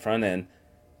experiences on the front end,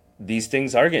 these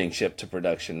things are getting shipped to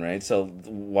production, right? So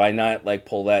why not like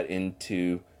pull that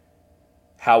into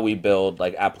how we build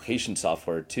like application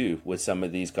software too with some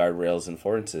of these guardrails and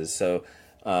affordances? So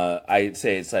I'd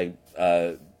say it's like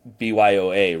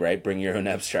BYOA, right? Bring your own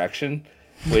abstraction,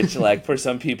 which like for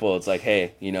some people it's like,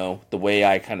 hey, you know, the way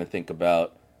I kind of think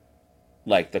about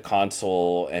like the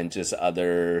console and just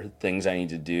other things I need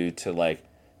to do to like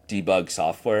debug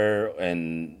software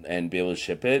and be able to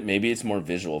ship it, maybe it's more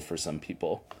visual for some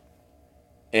people.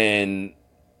 And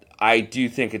I do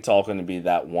think it's all going to be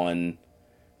that one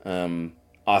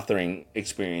authoring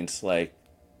experience, like,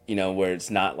 you know, where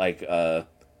it's not like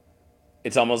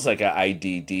it's almost like an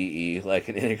IDDE, like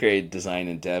an integrated design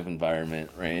and dev environment,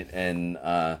 right? And,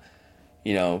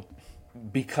 you know,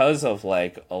 because of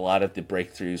like a lot of the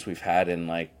breakthroughs we've had in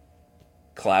like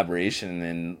collaboration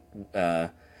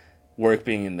and work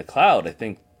being in the cloud, I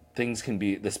think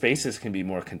the spaces can be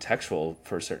more contextual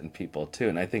for certain people too.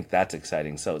 And I think that's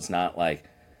exciting. So it's not like,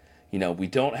 you know, we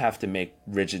don't have to make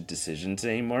rigid decisions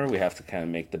anymore. We have to kind of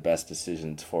make the best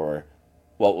decisions for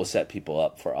what will set people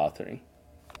up for authoring.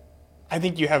 I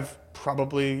think you have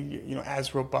probably, you know,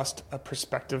 as robust a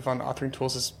perspective on authoring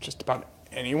tools as just about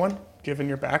anyone, given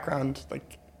your background.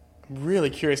 Like, I'm really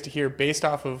curious to hear, based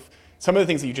off of some of the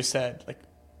things that you just said, like,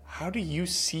 how do you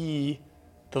see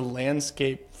the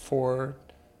landscape for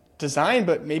design,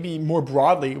 but maybe more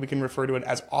broadly, we can refer to it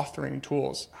as authoring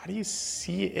tools? How do you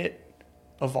see it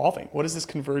evolving? What does this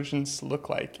convergence look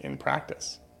like in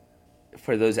practice?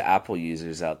 For those Apple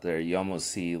users out there, you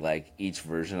almost see like each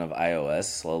version of iOS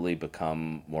slowly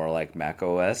become more like Mac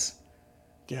OS.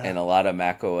 Yeah. And a lot of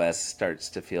Mac OS starts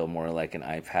to feel more like an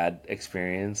iPad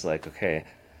experience. Like, okay,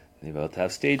 they both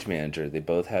have Stage Manager. They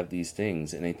both have these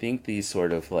things. And I think these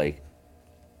sort of like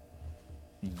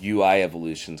UI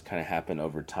evolutions kind of happen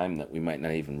over time that we might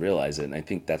not even realize it. And I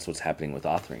think that's what's happening with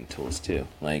authoring tools too.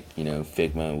 Like, you know,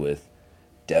 Figma with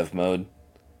dev mode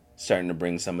starting to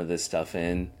bring some of this stuff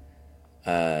in.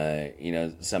 You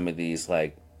know, some of these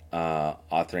like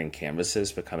authoring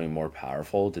canvases becoming more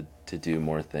powerful to do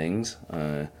more things.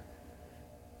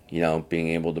 You know, being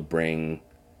able to bring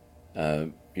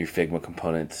your Figma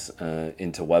components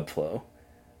into Webflow.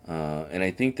 And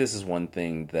I think this is one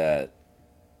thing that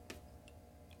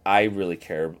I really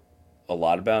care a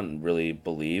lot about and really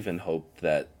believe and hope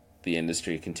that the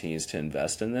industry continues to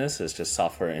invest in this, is just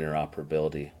software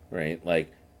interoperability, right?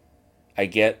 Like, I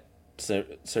get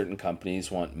certain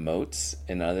companies want moats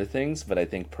and other things, but I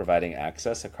think providing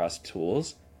access across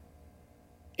tools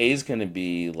is going to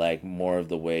be like more of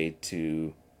the way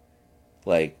to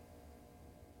like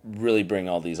really bring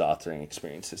all these authoring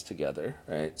experiences together,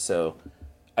 right? So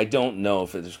I don't know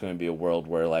if there's going to be a world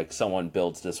where like someone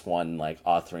builds this one like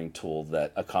authoring tool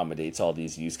that accommodates all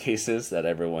these use cases that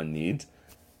everyone needs.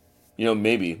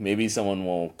 Maybe someone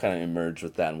will kind of emerge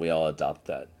with that and we all adopt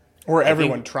that. Or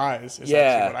everyone tries. Is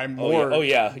actually what I'm more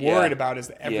worried about is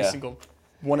that every single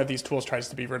one of these tools tries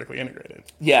to be vertically integrated.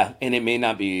 Yeah, and it may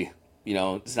not be,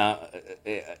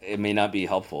 it may not be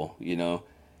helpful,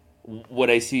 What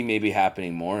I see maybe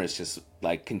happening more is just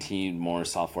like continued more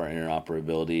software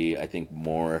interoperability. I think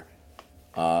more,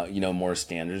 more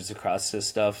standards across this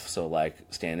stuff. So like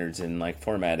standards in like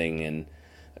formatting and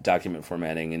document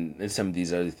formatting and some of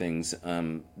these other things,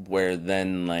 where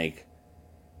then like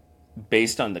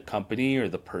based on the company or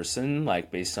the person,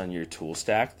 like based on your tool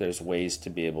stack, there's ways to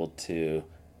be able to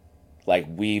like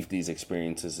weave these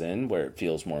experiences in where it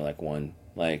feels more like one.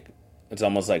 Like it's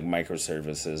almost like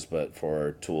microservices, but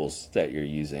for tools that you're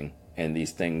using, and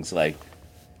these things like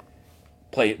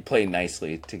play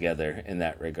nicely together in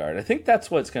that regard. I think that's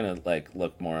what's gonna like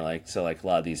look more like. So like a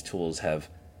lot of these tools have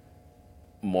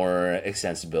more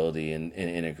extensibility and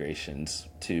integrations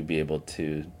to be able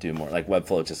to do more. Like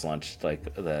Webflow just launched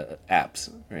like the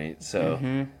apps, right?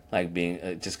 So like being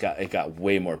it got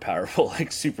way more powerful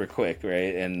like super quick,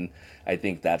 right? And I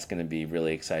think that's going to be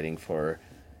really exciting for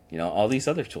all these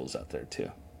other tools out there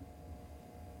too.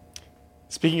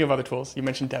 Speaking of other tools, you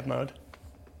mentioned dev mode.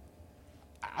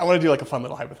 I want to do like a fun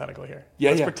little hypothetical here.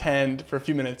 Let's pretend for a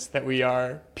few minutes that we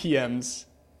are PMs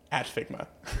at Figma.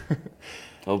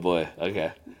 Oh boy.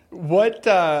 Okay.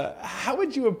 How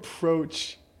would you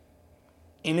approach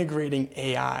integrating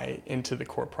AI into the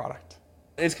core product?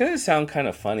 It's going to sound kind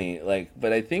of funny,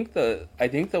 but I think the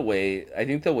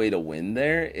way to win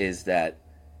there is that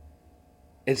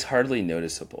it's hardly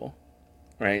noticeable,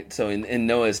 right? So in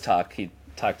Noah's talk, he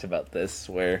talked about this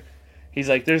where he's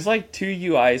like, there's like two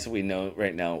UIs we know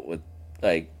right now with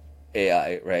like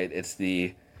AI, right? It's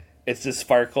the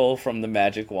sparkle from the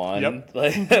magic wand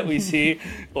like that we see,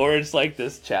 or it's like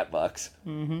this chat box.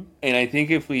 And I think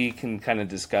if we can kind of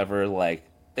discover like,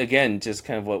 again, just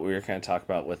kind of what we were kind of talking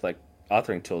about with like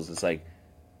authoring tools, it's like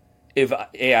if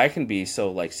AI can be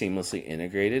so like seamlessly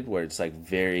integrated where it's like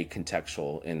very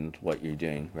contextual in what you're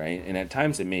doing, right? And at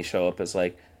times it may show up as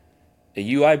like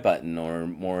a UI button or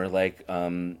more like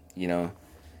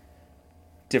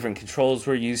different controls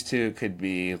we're used to. Could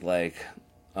be like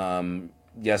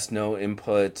yes, no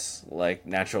inputs, like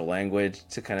natural language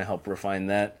to kind of help refine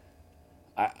that.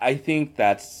 I think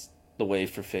that's the way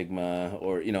for Figma,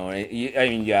 or,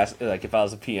 you asked, like, if I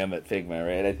was a PM at Figma,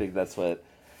 right? I think that's what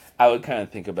I would kind of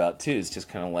think about, too, is just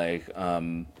kind of like,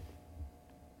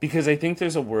 because I think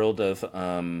there's a world of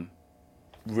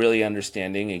really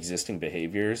understanding existing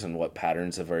behaviors and what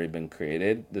patterns have already been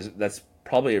created. That's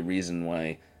probably a reason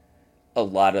why a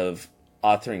lot of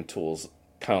authoring tools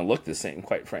kind of look the same,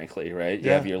 quite frankly, right?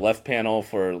 You have your left panel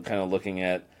for kind of looking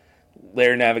at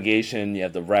layer navigation. You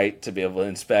have the right to be able to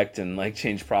inspect and like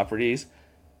change properties.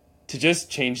 To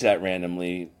just change that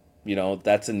randomly,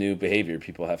 that's a new behavior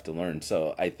people have to learn.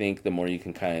 So I think the more you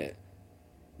can kind of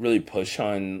really push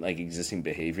on like existing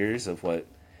behaviors of what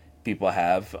people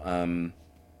have,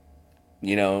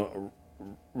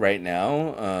 right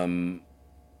now,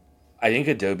 I think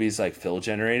Adobe's like fill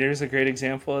generator is a great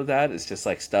example of that. It's just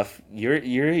like stuff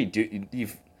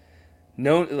you've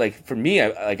known. Like for me,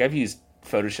 I've used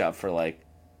Photoshop for like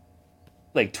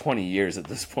 20 years at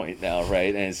this point now,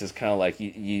 right? And it's just kind of like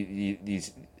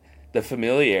the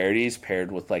familiarity is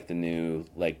paired with like the new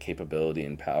like capability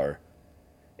and power,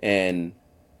 and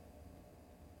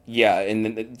and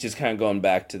then just kind of going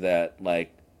back to that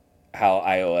like how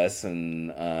iOS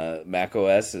and Mac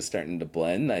OS is starting to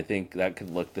blend. I think that could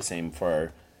look the same for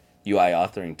our UI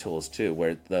authoring tools too,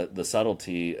 where the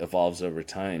subtlety evolves over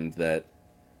time that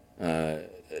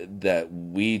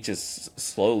we just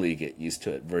slowly get used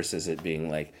to it versus it being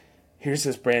like, here's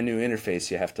this brand new interface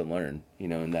you have to learn,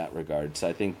 in that regard. So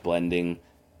I think blending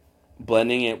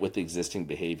it with existing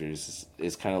behaviors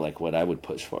is kind of like what I would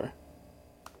push for.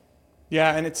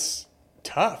 Yeah, and it's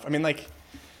tough. I mean, like,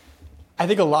 I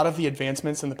think a lot of the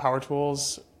advancements in the power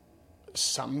tools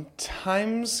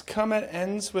sometimes come at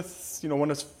ends with, one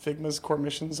of Figma's core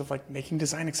missions of like making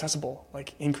design accessible,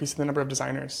 like increasing the number of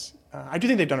designers. I do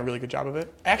think they've done a really good job of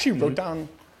it. I actually wrote down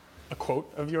a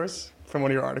quote of yours from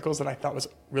one of your articles that I thought was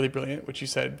really brilliant, which you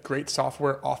said, great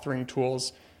software authoring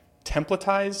tools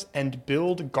templatize and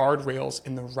build guardrails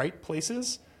in the right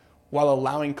places while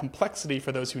allowing complexity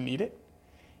for those who need it.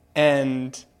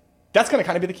 And that's going to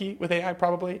kind of be the key with AI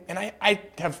probably. And I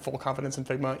have full confidence in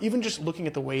Figma, even just looking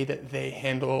at the way that they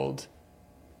handled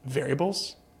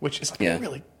variables, which is like a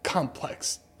really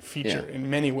complex feature in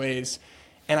many ways.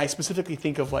 And I specifically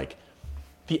think of like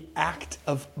the act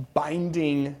of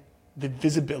binding the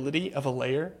visibility of a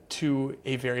layer to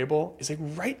a variable is a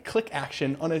right-click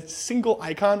action on a single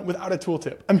icon without a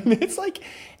tooltip. I mean, it's like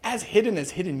as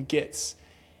hidden gets.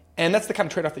 And that's the kind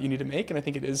of trade-off that you need to make. And I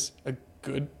think it is a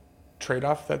good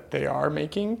trade-off that they are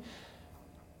making.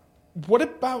 What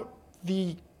about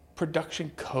the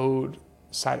production code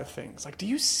side of things? Like, do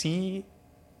you see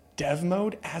dev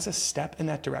mode as a step in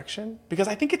that direction? Because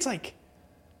I think it's like,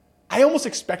 I almost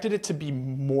expected it to be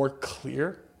more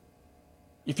clear.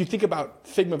 If you think about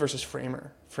Figma versus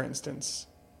Framer, for instance,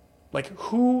 like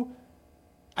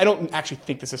I don't actually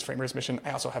think this is Framer's mission.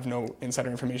 I also have no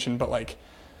insider information, but like,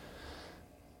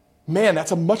 man,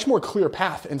 that's a much more clear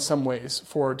path in some ways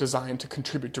for design to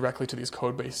contribute directly to these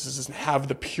code bases and have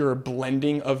the pure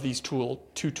blending of these two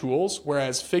tools,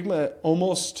 whereas Figma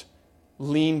almost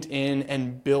leaned in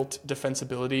and built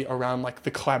defensibility around like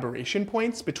the collaboration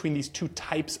points between these two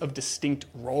types of distinct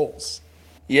roles.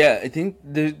 Yeah, I think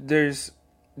there's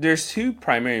two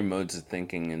primary modes of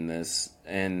thinking in this,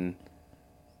 and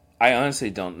I honestly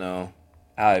don't know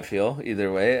how I feel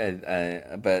either way.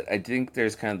 But I think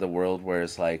there's kind of the world where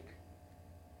it's like,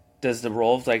 does the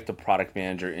role of like the product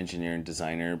manager, engineer, and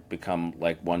designer become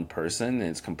like one person and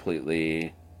it's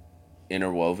completely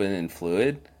interwoven and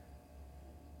fluid?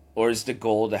 Or is the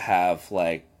goal to have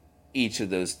like each of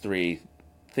those three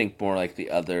think more like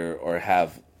the other or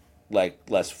have like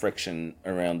less friction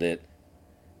around it?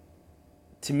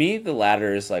 To me, the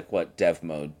latter is like what dev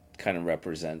mode kind of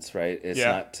represents, right? It's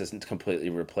not to completely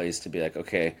replace, to be like,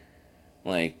 okay,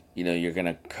 like, you know, you're going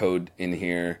to code in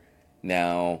here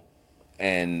now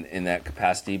and in that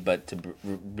capacity, but to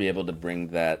be able to bring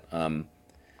that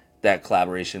that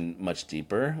collaboration much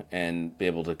deeper and be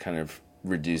able to kind of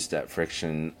reduce that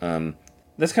friction.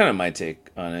 That's kind of my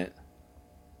take on it.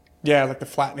 Yeah, like the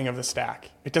flattening of the stack.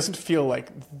 It doesn't feel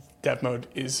like dev mode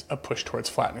is a push towards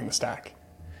flattening the stack.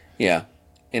 Yeah.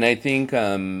 And I think,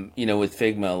 you know, with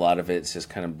Figma, a lot of it's just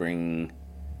kind of bring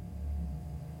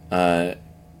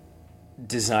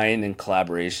design and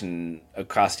collaboration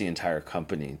across the entire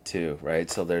company too, right?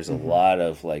 So there's a lot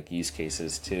of like use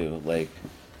cases too. Like,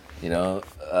 you know,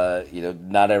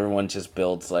 not everyone just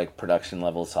builds like production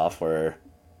level software,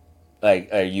 like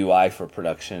a UI for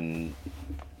production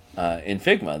in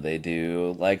Figma. They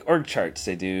do like org charts.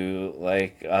 They do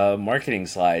like marketing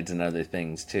slides and other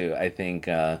things too. I think,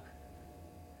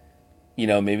 you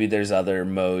know, maybe there's other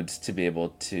modes to be able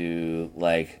to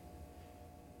like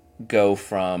go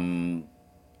from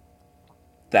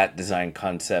that design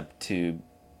concept to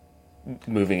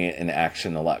moving it in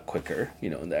action a lot quicker, you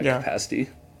know, in that capacity.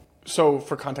 So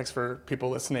for context for people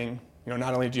listening, you know,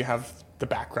 not only do you have the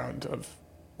background of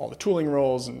all the tooling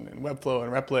roles and Webflow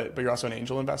and Replit, but you're also an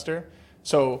angel investor.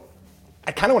 So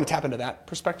I kind of want to tap into that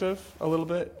perspective a little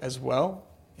bit as well.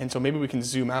 And so maybe we can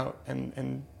zoom out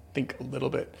and think a little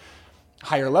bit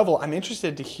higher level. I'm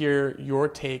interested to hear your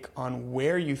take on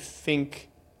where you think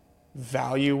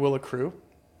value will accrue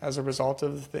as a result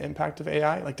of the impact of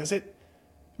AI. Like, is it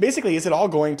all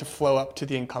going to flow up to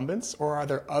the incumbents, or are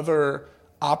there other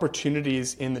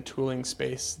opportunities in the tooling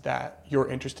space that you're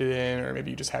interested in, or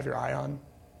maybe you just have your eye on?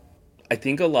 I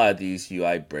think a lot of these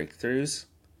UI breakthroughs,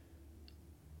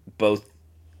 both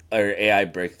or AI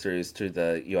breakthroughs through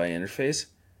the UI interface,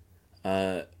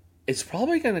 it's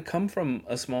probably going to come from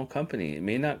a small company. It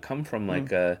may not come from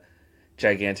like a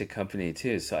gigantic company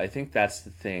too. So I think that's the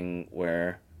thing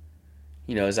where,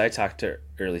 you know, as I talk to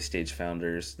early stage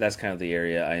founders, that's kind of the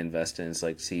area I invest in, is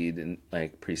like seed and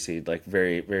like pre-seed, like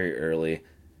very, very early.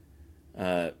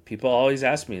 People always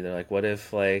ask me, they're like, what if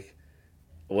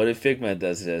Figma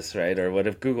does this, right? Or what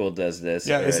if Google does this?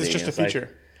 Yeah, this is just a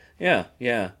feature. Like,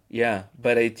 yeah.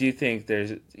 But I do think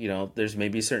there's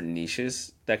maybe certain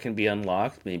niches that can be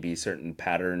unlocked, maybe certain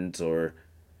patterns or,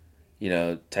 you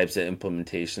know, types of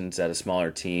implementations that a smaller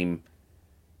team,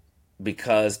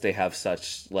 because they have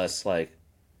such less like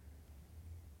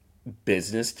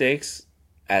business stakes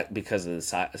because of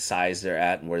the size they're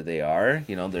at and where they are,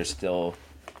 you know, they're still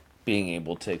being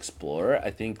able to explore.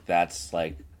 I think that's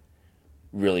like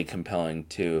really compelling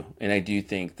too. And I do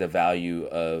think the value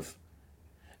of,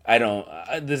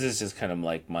 this is just kind of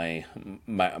like my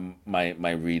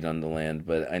read on the land,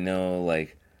 but I know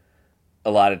like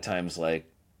a lot of times like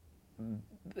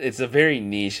it's a very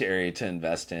niche area to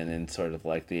invest in sort of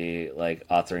like the like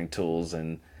authoring tools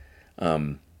and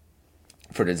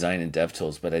for design and dev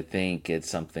tools. But I think it's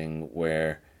something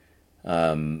where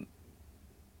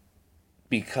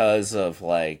because of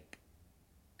like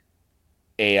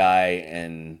AI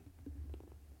and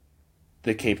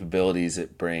the capabilities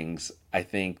it brings, I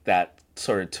think that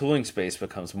sort of tooling space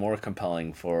becomes more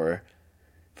compelling for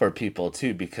people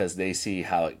too, because they see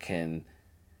how it can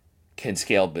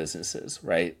scale businesses,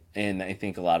 right? And I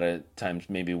think a lot of times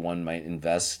maybe one might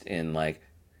invest in like,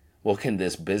 well, can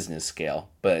this business scale?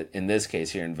 But in this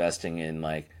case, you're investing in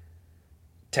like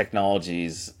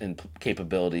technologies and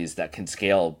capabilities that can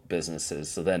scale businesses.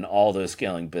 So then all those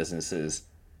scaling businesses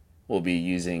will be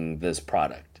using this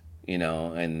product,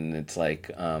 and it's like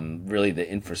really the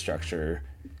infrastructure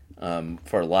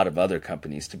for a lot of other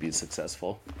companies to be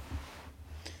successful.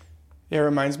 Yeah, it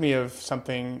reminds me of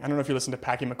something. I don't know if you listen to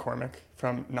Packy McCormick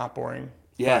from Not Boring.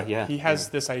 Yeah. He has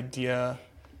this idea,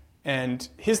 and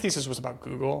his thesis was about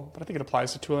Google, but I think it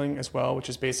applies to tooling as well, which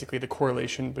is basically the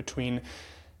correlation between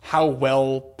how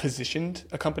well positioned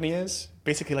a company is,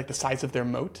 basically like the size of their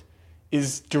moat,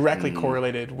 is directly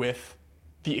correlated with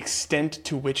the extent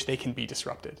to which they can be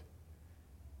disrupted.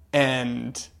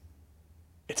 And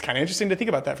it's kind of interesting to think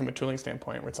about that from a tooling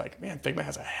standpoint, where it's like, man, Figma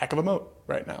has a heck of a moat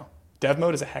right now. Dev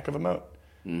mode is a heck of a moat.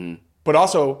 But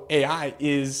also AI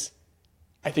is,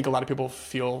 I think a lot of people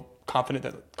feel confident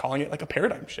that calling it like a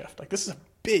paradigm shift. Like this is a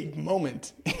big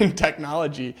moment in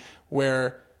technology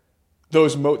where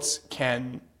those moats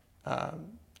can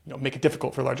make it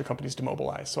difficult for larger companies to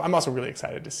mobilize. So I'm also really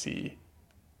excited to see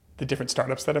the different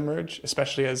startups that emerge,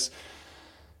 especially as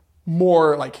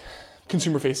more like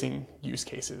consumer-facing use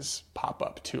cases pop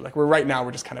up too. Like right now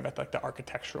we're just kind of at like the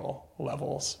architectural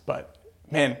levels, but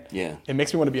man, it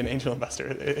makes me want to be an angel investor.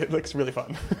 It looks really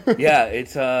fun. Yeah,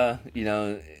 it's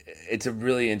it's a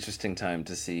really interesting time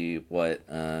to see what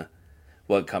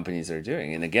companies are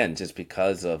doing, and again, just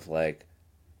because of like,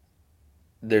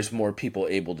 there's more people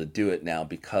able to do it now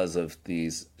because of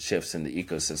these shifts in the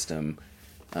ecosystem,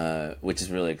 which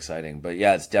is really exciting. But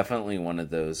yeah, it's definitely one of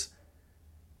those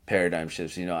paradigm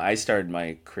shifts. I started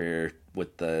my career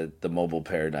with the mobile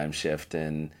paradigm shift,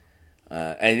 and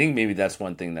I think maybe that's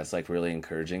one thing that's like really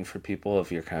encouraging for people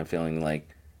if you're kind of feeling like,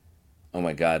 oh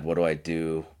my God, what do I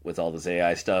do with all this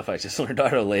AI stuff? I just learned how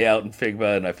to lay out in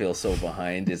Figma and I feel so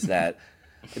behind, is that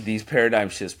these paradigm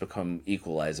shifts become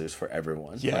equalizers for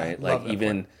everyone, right? Like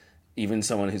even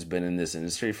someone who's been in this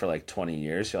industry for like 20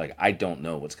 years, you're like, I don't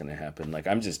know what's going to happen. Like,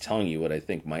 I'm just telling you what I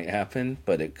think might happen,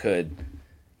 but it could,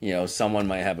 someone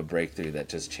might have a breakthrough that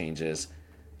just changes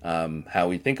how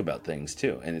we think about things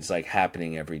too. And it's like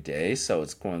happening every day. So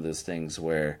it's one of those things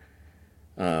where,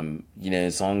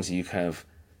 as long as you kind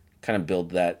of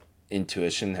build that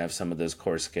intuition, have some of those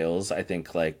core skills, I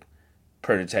think like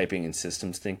prototyping and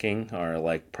systems thinking are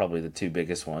like probably the two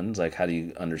biggest ones. Like, how do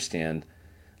you understand,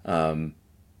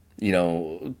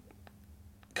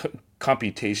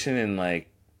 computation and like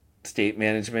state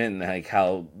management and like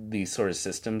how these sort of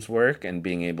systems work, and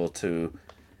being able to,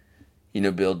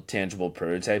 build tangible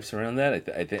prototypes around that.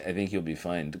 I think you'll be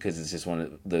fine, because it's just one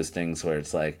of those things where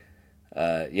it's like,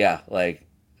 like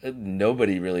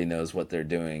nobody really knows what they're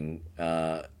doing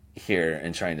here,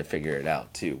 and trying to figure it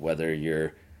out too, whether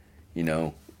you're,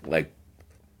 like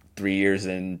 3 years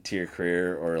into your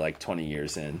career or like 20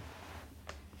 years in.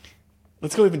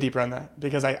 Let's go even deeper on that,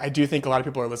 because I do think a lot of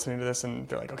people are listening to this and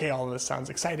they're like, okay, all of this sounds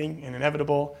exciting and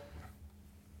inevitable.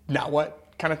 Now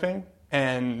what kind of thing?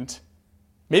 And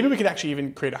maybe we could actually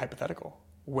even create a hypothetical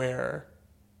where,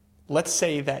 let's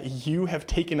say that you have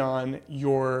taken on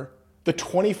the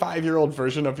 25-year-old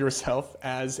version of yourself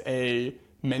as a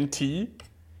mentee,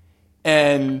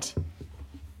 and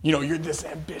you're this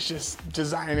ambitious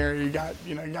designer, you got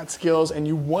skills, and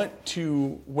you want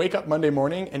to wake up Monday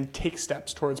morning and take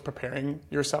steps towards preparing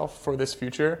yourself for this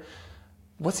future.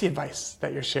 What's the advice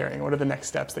that you're sharing? What are the next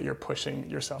steps that you're pushing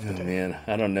yourself to take? Man,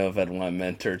 I don't know if I'd want to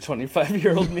mentor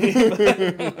 25-year-old me.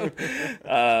 But,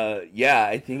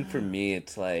 I think for me,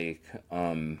 it's like,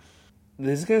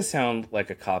 this is going to sound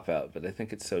like a cop-out, but I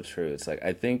think it's so true. It's like,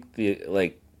 I think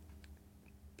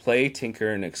play,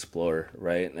 tinker, and explore,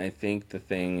 right? And I think the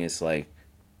thing is like,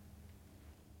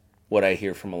 what I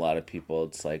hear from a lot of people,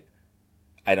 it's like,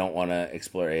 I don't want to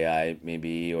explore AI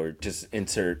maybe, or just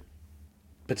insert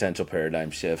potential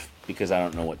paradigm shift because I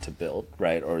don't know what to build,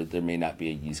 right? Or there may not be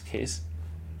a use case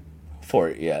for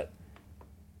it yet.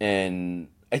 And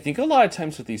I think a lot of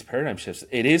times with these paradigm shifts,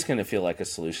 it is going to feel like a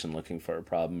solution looking for a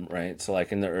problem, right? So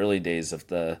like in the early days of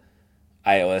the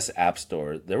iOS App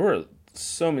Store, there were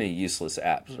so many useless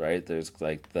apps, right? There's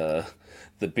like the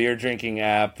beer drinking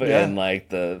app and like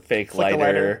the fake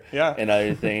lighter and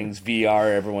other things.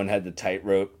 VR, everyone had the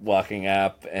tightrope walking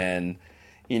app, and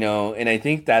and I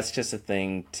think that's just a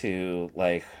thing to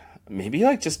like maybe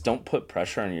like just don't put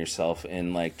pressure on yourself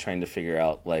in like trying to figure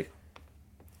out like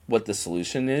what the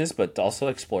solution is, but also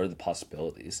explore the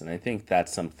possibilities. And I think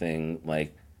that's something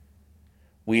like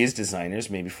we as designers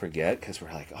maybe forget, because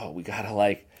we're like, oh, we gotta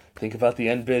like think about the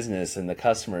end business and the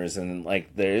customers, and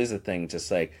like there is a thing just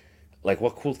like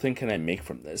what cool thing can I make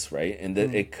from this, right? And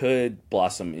that it could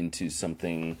blossom into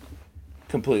something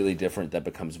completely different that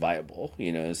becomes viable,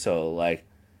 you know. So like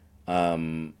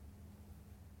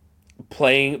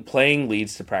playing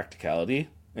leads to practicality,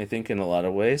 I think, in a lot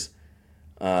of ways.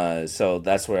 So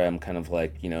that's where I'm kind of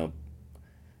like, you know,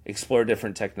 explore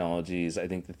different technologies. I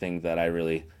think the thing that I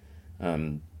really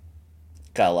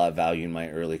got a lot of value in my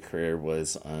early career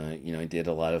was, you know, I did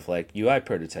a lot of like UI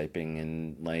prototyping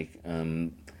and like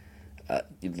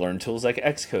you learn tools like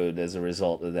Xcode as a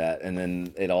result of that. And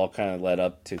then it all kind of led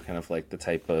up to kind of like the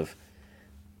type of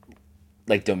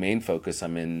like domain focus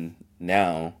I'm in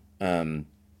now. And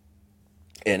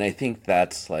I think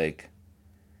that's like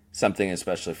something,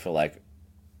 especially for like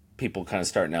people kind of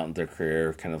starting out in their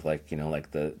career, kind of like, you know,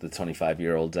 like the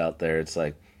 25-year-olds out there. It's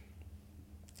like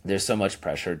there's so much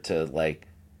pressure to like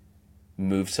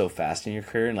move so fast in your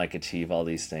career and like achieve all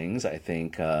these things. I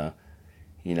think,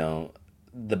 you know,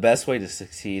 the best way to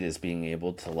succeed is being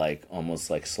able to like almost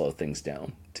like slow things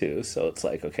down too. So it's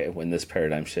like, okay, when this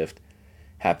paradigm shift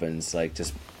happens, like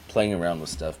just playing around with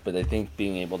stuff. But I think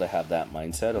being able to have that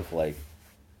mindset of like,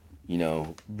 you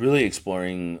know, really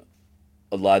exploring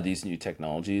a lot of these new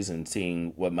technologies and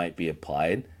seeing what might be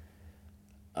applied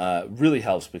really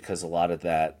helps, because a lot of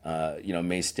that, you know,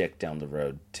 may stick down the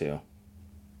road too.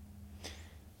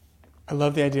 I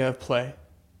love the idea of play.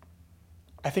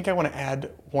 I think I want to add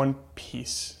one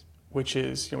piece, which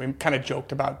is, you know, we kind of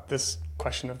joked about this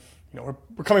question of, you know,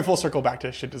 we're coming full circle back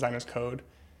to should designers code.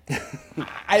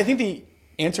 I think the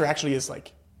answer actually is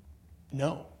like,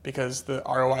 no, because the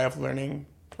ROI of learning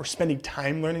or spending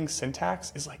time learning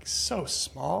syntax is like so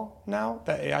small now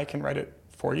that AI can write it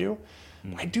for you.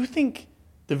 I do think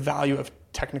the value of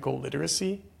technical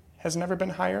literacy has never been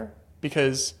higher,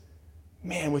 because,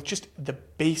 man, with just the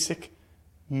basic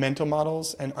mental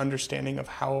models and understanding of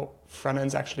how front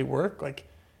ends actually work, like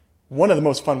one of the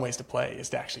most fun ways to play is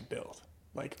to actually build.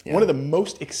 Like one of the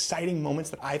most exciting moments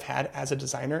that I've had as a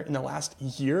designer in the last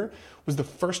year was the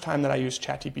first time that I used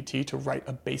ChatGPT to write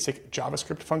a basic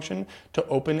JavaScript function to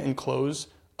open and close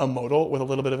a modal with a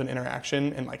little bit of an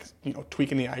interaction and like, you know,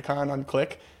 tweaking the icon on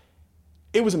click.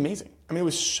 It was amazing. I mean, it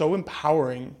was so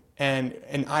empowering and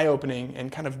eye-opening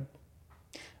and kind of,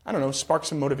 I don't know, spark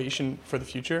some motivation for the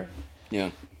future.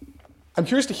 Yeah. I'm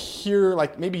curious to hear,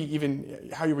 like, maybe even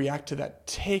how you react to that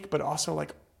take, but also,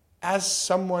 like, as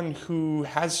someone who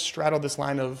has straddled this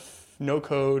line of no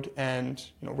code and,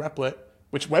 you know, Replit,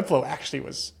 which Webflow actually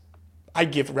was, I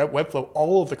give Webflow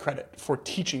all of the credit for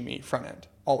teaching me front end,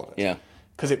 all of it. Yeah.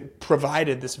 Because it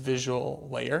provided this visual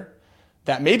layer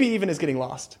that maybe even is getting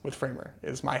lost with Framer,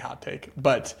 is my hot take.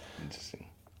 But Interesting.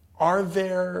 Are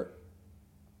there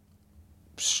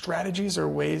strategies or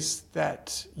ways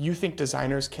that you think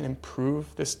designers can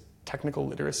improve this technical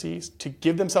literacies to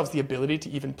give themselves the ability to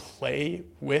even play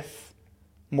with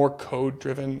more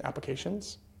code-driven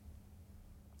applications?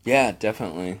 Yeah,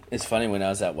 definitely. It's funny, when I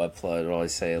was at Webflow, I'd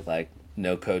always say like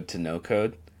no code to no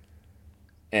code.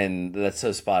 And that's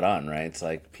so spot on, right? It's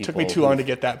like people... Took me too long to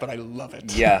get that, but I love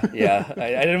it. Yeah.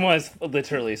 I didn't want to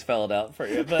literally spell it out for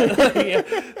you, but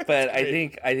yeah. But I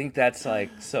think that's like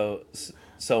so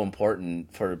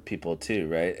important for people too,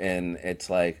 right? And it's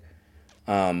like,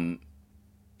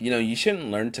 you know, you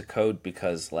shouldn't learn to code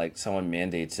because like someone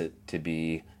mandates it to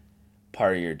be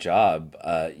part of your job.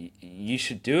 You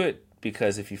should do it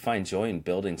because if you find joy in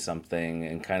building something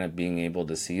and kind of being able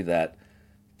to see that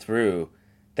through,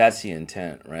 that's the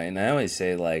intent, right? And I always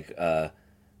say like,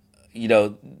 you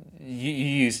know, you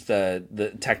used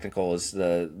the technical as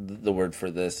the word for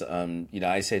this. You know,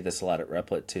 I say this a lot at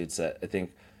Replit too. It's that I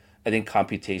think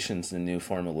computation's the new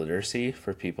form of literacy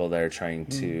for people that are trying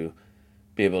to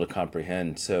be able to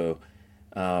comprehend. So,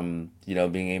 you know,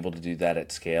 being able to do that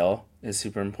at scale is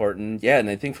super important. Yeah, and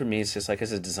I think for me, it's just like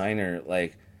as a designer,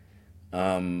 like,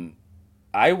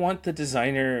 I want the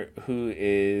designer who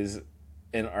is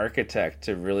an architect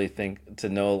to really to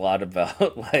know a lot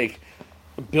about like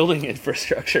building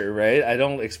infrastructure, right? I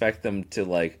don't expect them to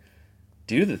like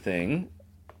do the thing,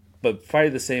 but probably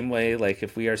the same way, like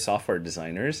if we are software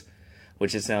designers,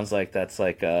 which it sounds like that's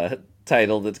like a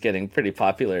title that's getting pretty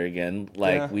popular again,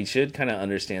 like we should kind of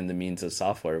understand the means of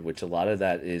software, which a lot of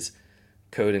that is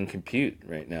code and compute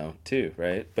right now too,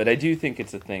 right? But I do think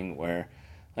it's a thing where,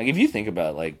 like, if you think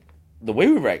about like the way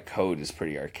we write code is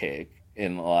pretty archaic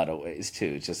in a lot of ways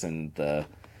too, just in the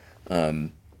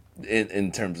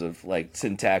in terms of like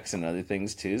syntax and other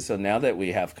things too. So now that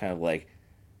we have kind of like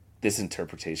this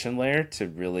interpretation layer to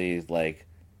really like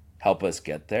help us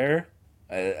get there,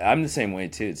 I'm the same way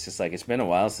too. It's just like it's been a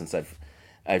while since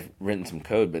I've written some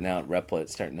code, but now at Replit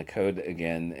starting to code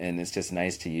again, and it's just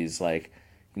nice to use like,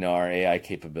 you know, our AI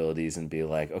capabilities and be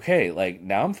like, okay, like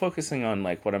now I'm focusing on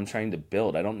like what I'm trying to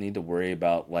build. I don't need to worry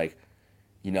about like,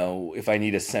 you know, if I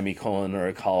need a semicolon or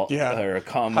a or a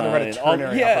comma. How to write a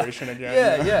ternary operation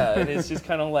again. Yeah. And it's just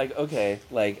kind of like, okay,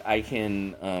 like I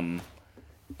can,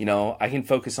 you know, I can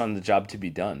focus on the job to be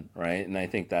done, right? And I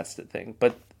think that's the thing.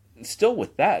 But still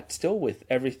with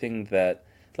everything that,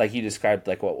 like you described,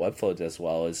 like what Webflow does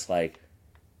well is like,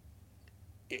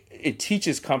 it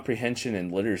teaches comprehension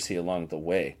and literacy along the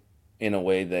way in a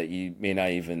way that you may not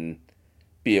even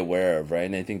be aware of, right?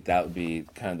 And I think that would be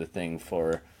kind of the thing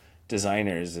for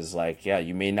designers is like, yeah,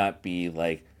 you may not be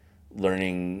like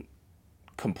learning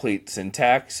complete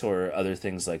syntax or other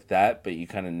things like that, but you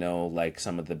kind of know like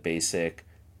some of the basic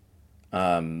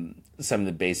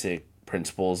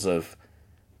principles of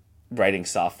writing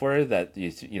software that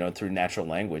you know through natural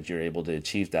language you're able to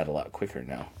achieve that a lot quicker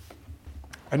now.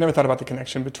 I never thought about the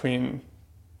connection between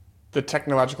the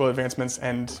technological advancements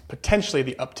and potentially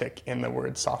the uptick in the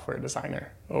word software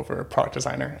designer over product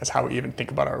designer as how we even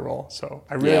think about our role. So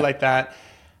I really like that.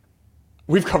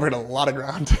 We've covered a lot of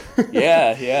ground.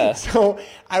 Yeah. So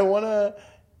I want to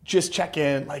just check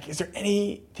in, like, is there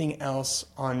anything else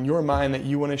on your mind that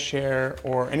you want to share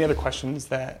or any other questions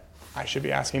that I should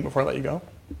be asking before I let you go?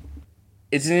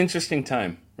 It's an interesting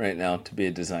time right now to be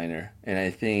a designer. And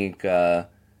I think,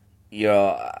 you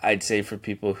know, I'd say for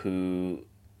people who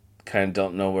kind of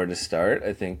don't know where to start,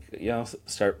 I think, you know,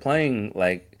 start playing,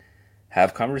 like,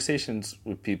 have conversations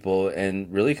with people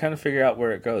and really kind of figure out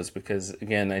where it goes. Because,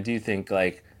 again, I do think,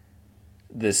 like,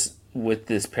 with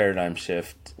this paradigm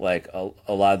shift, like,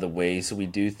 a lot of the ways we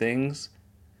do things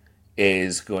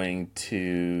is going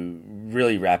to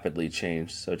really rapidly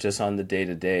change. So just on the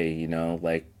day-to-day, you know,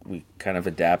 like, we kind of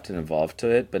adapt and evolve to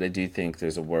it. But I do think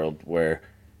there's a world where,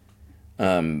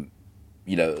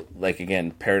 you know, like,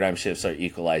 again, paradigm shifts are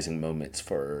equalizing moments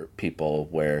for people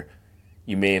where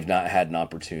you may have not had an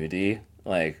opportunity.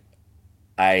 Like,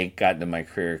 I got into my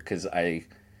career because I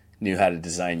knew how to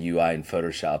design UI in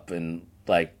Photoshop and,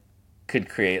 like, could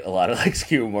create a lot of, like,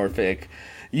 skeuomorphic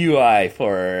UI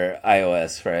for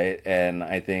iOS, right? And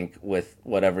I think with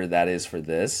whatever that is for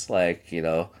this, like, you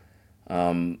know,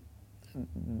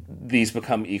 these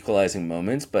become equalizing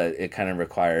moments, but it kind of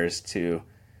requires to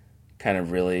kind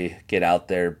of really get out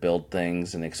there, build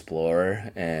things and explore,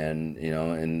 and, you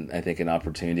know, and I think an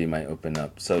opportunity might open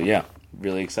up. So yeah,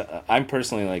 really excited. I'm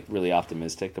personally like really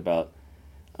optimistic about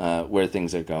where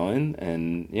things are going,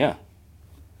 and yeah.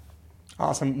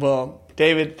 Awesome. Well,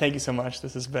 David, thank you so much.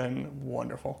 This has been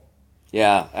wonderful.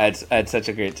 Yeah, I had such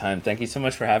a great time. Thank you so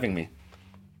much for having me.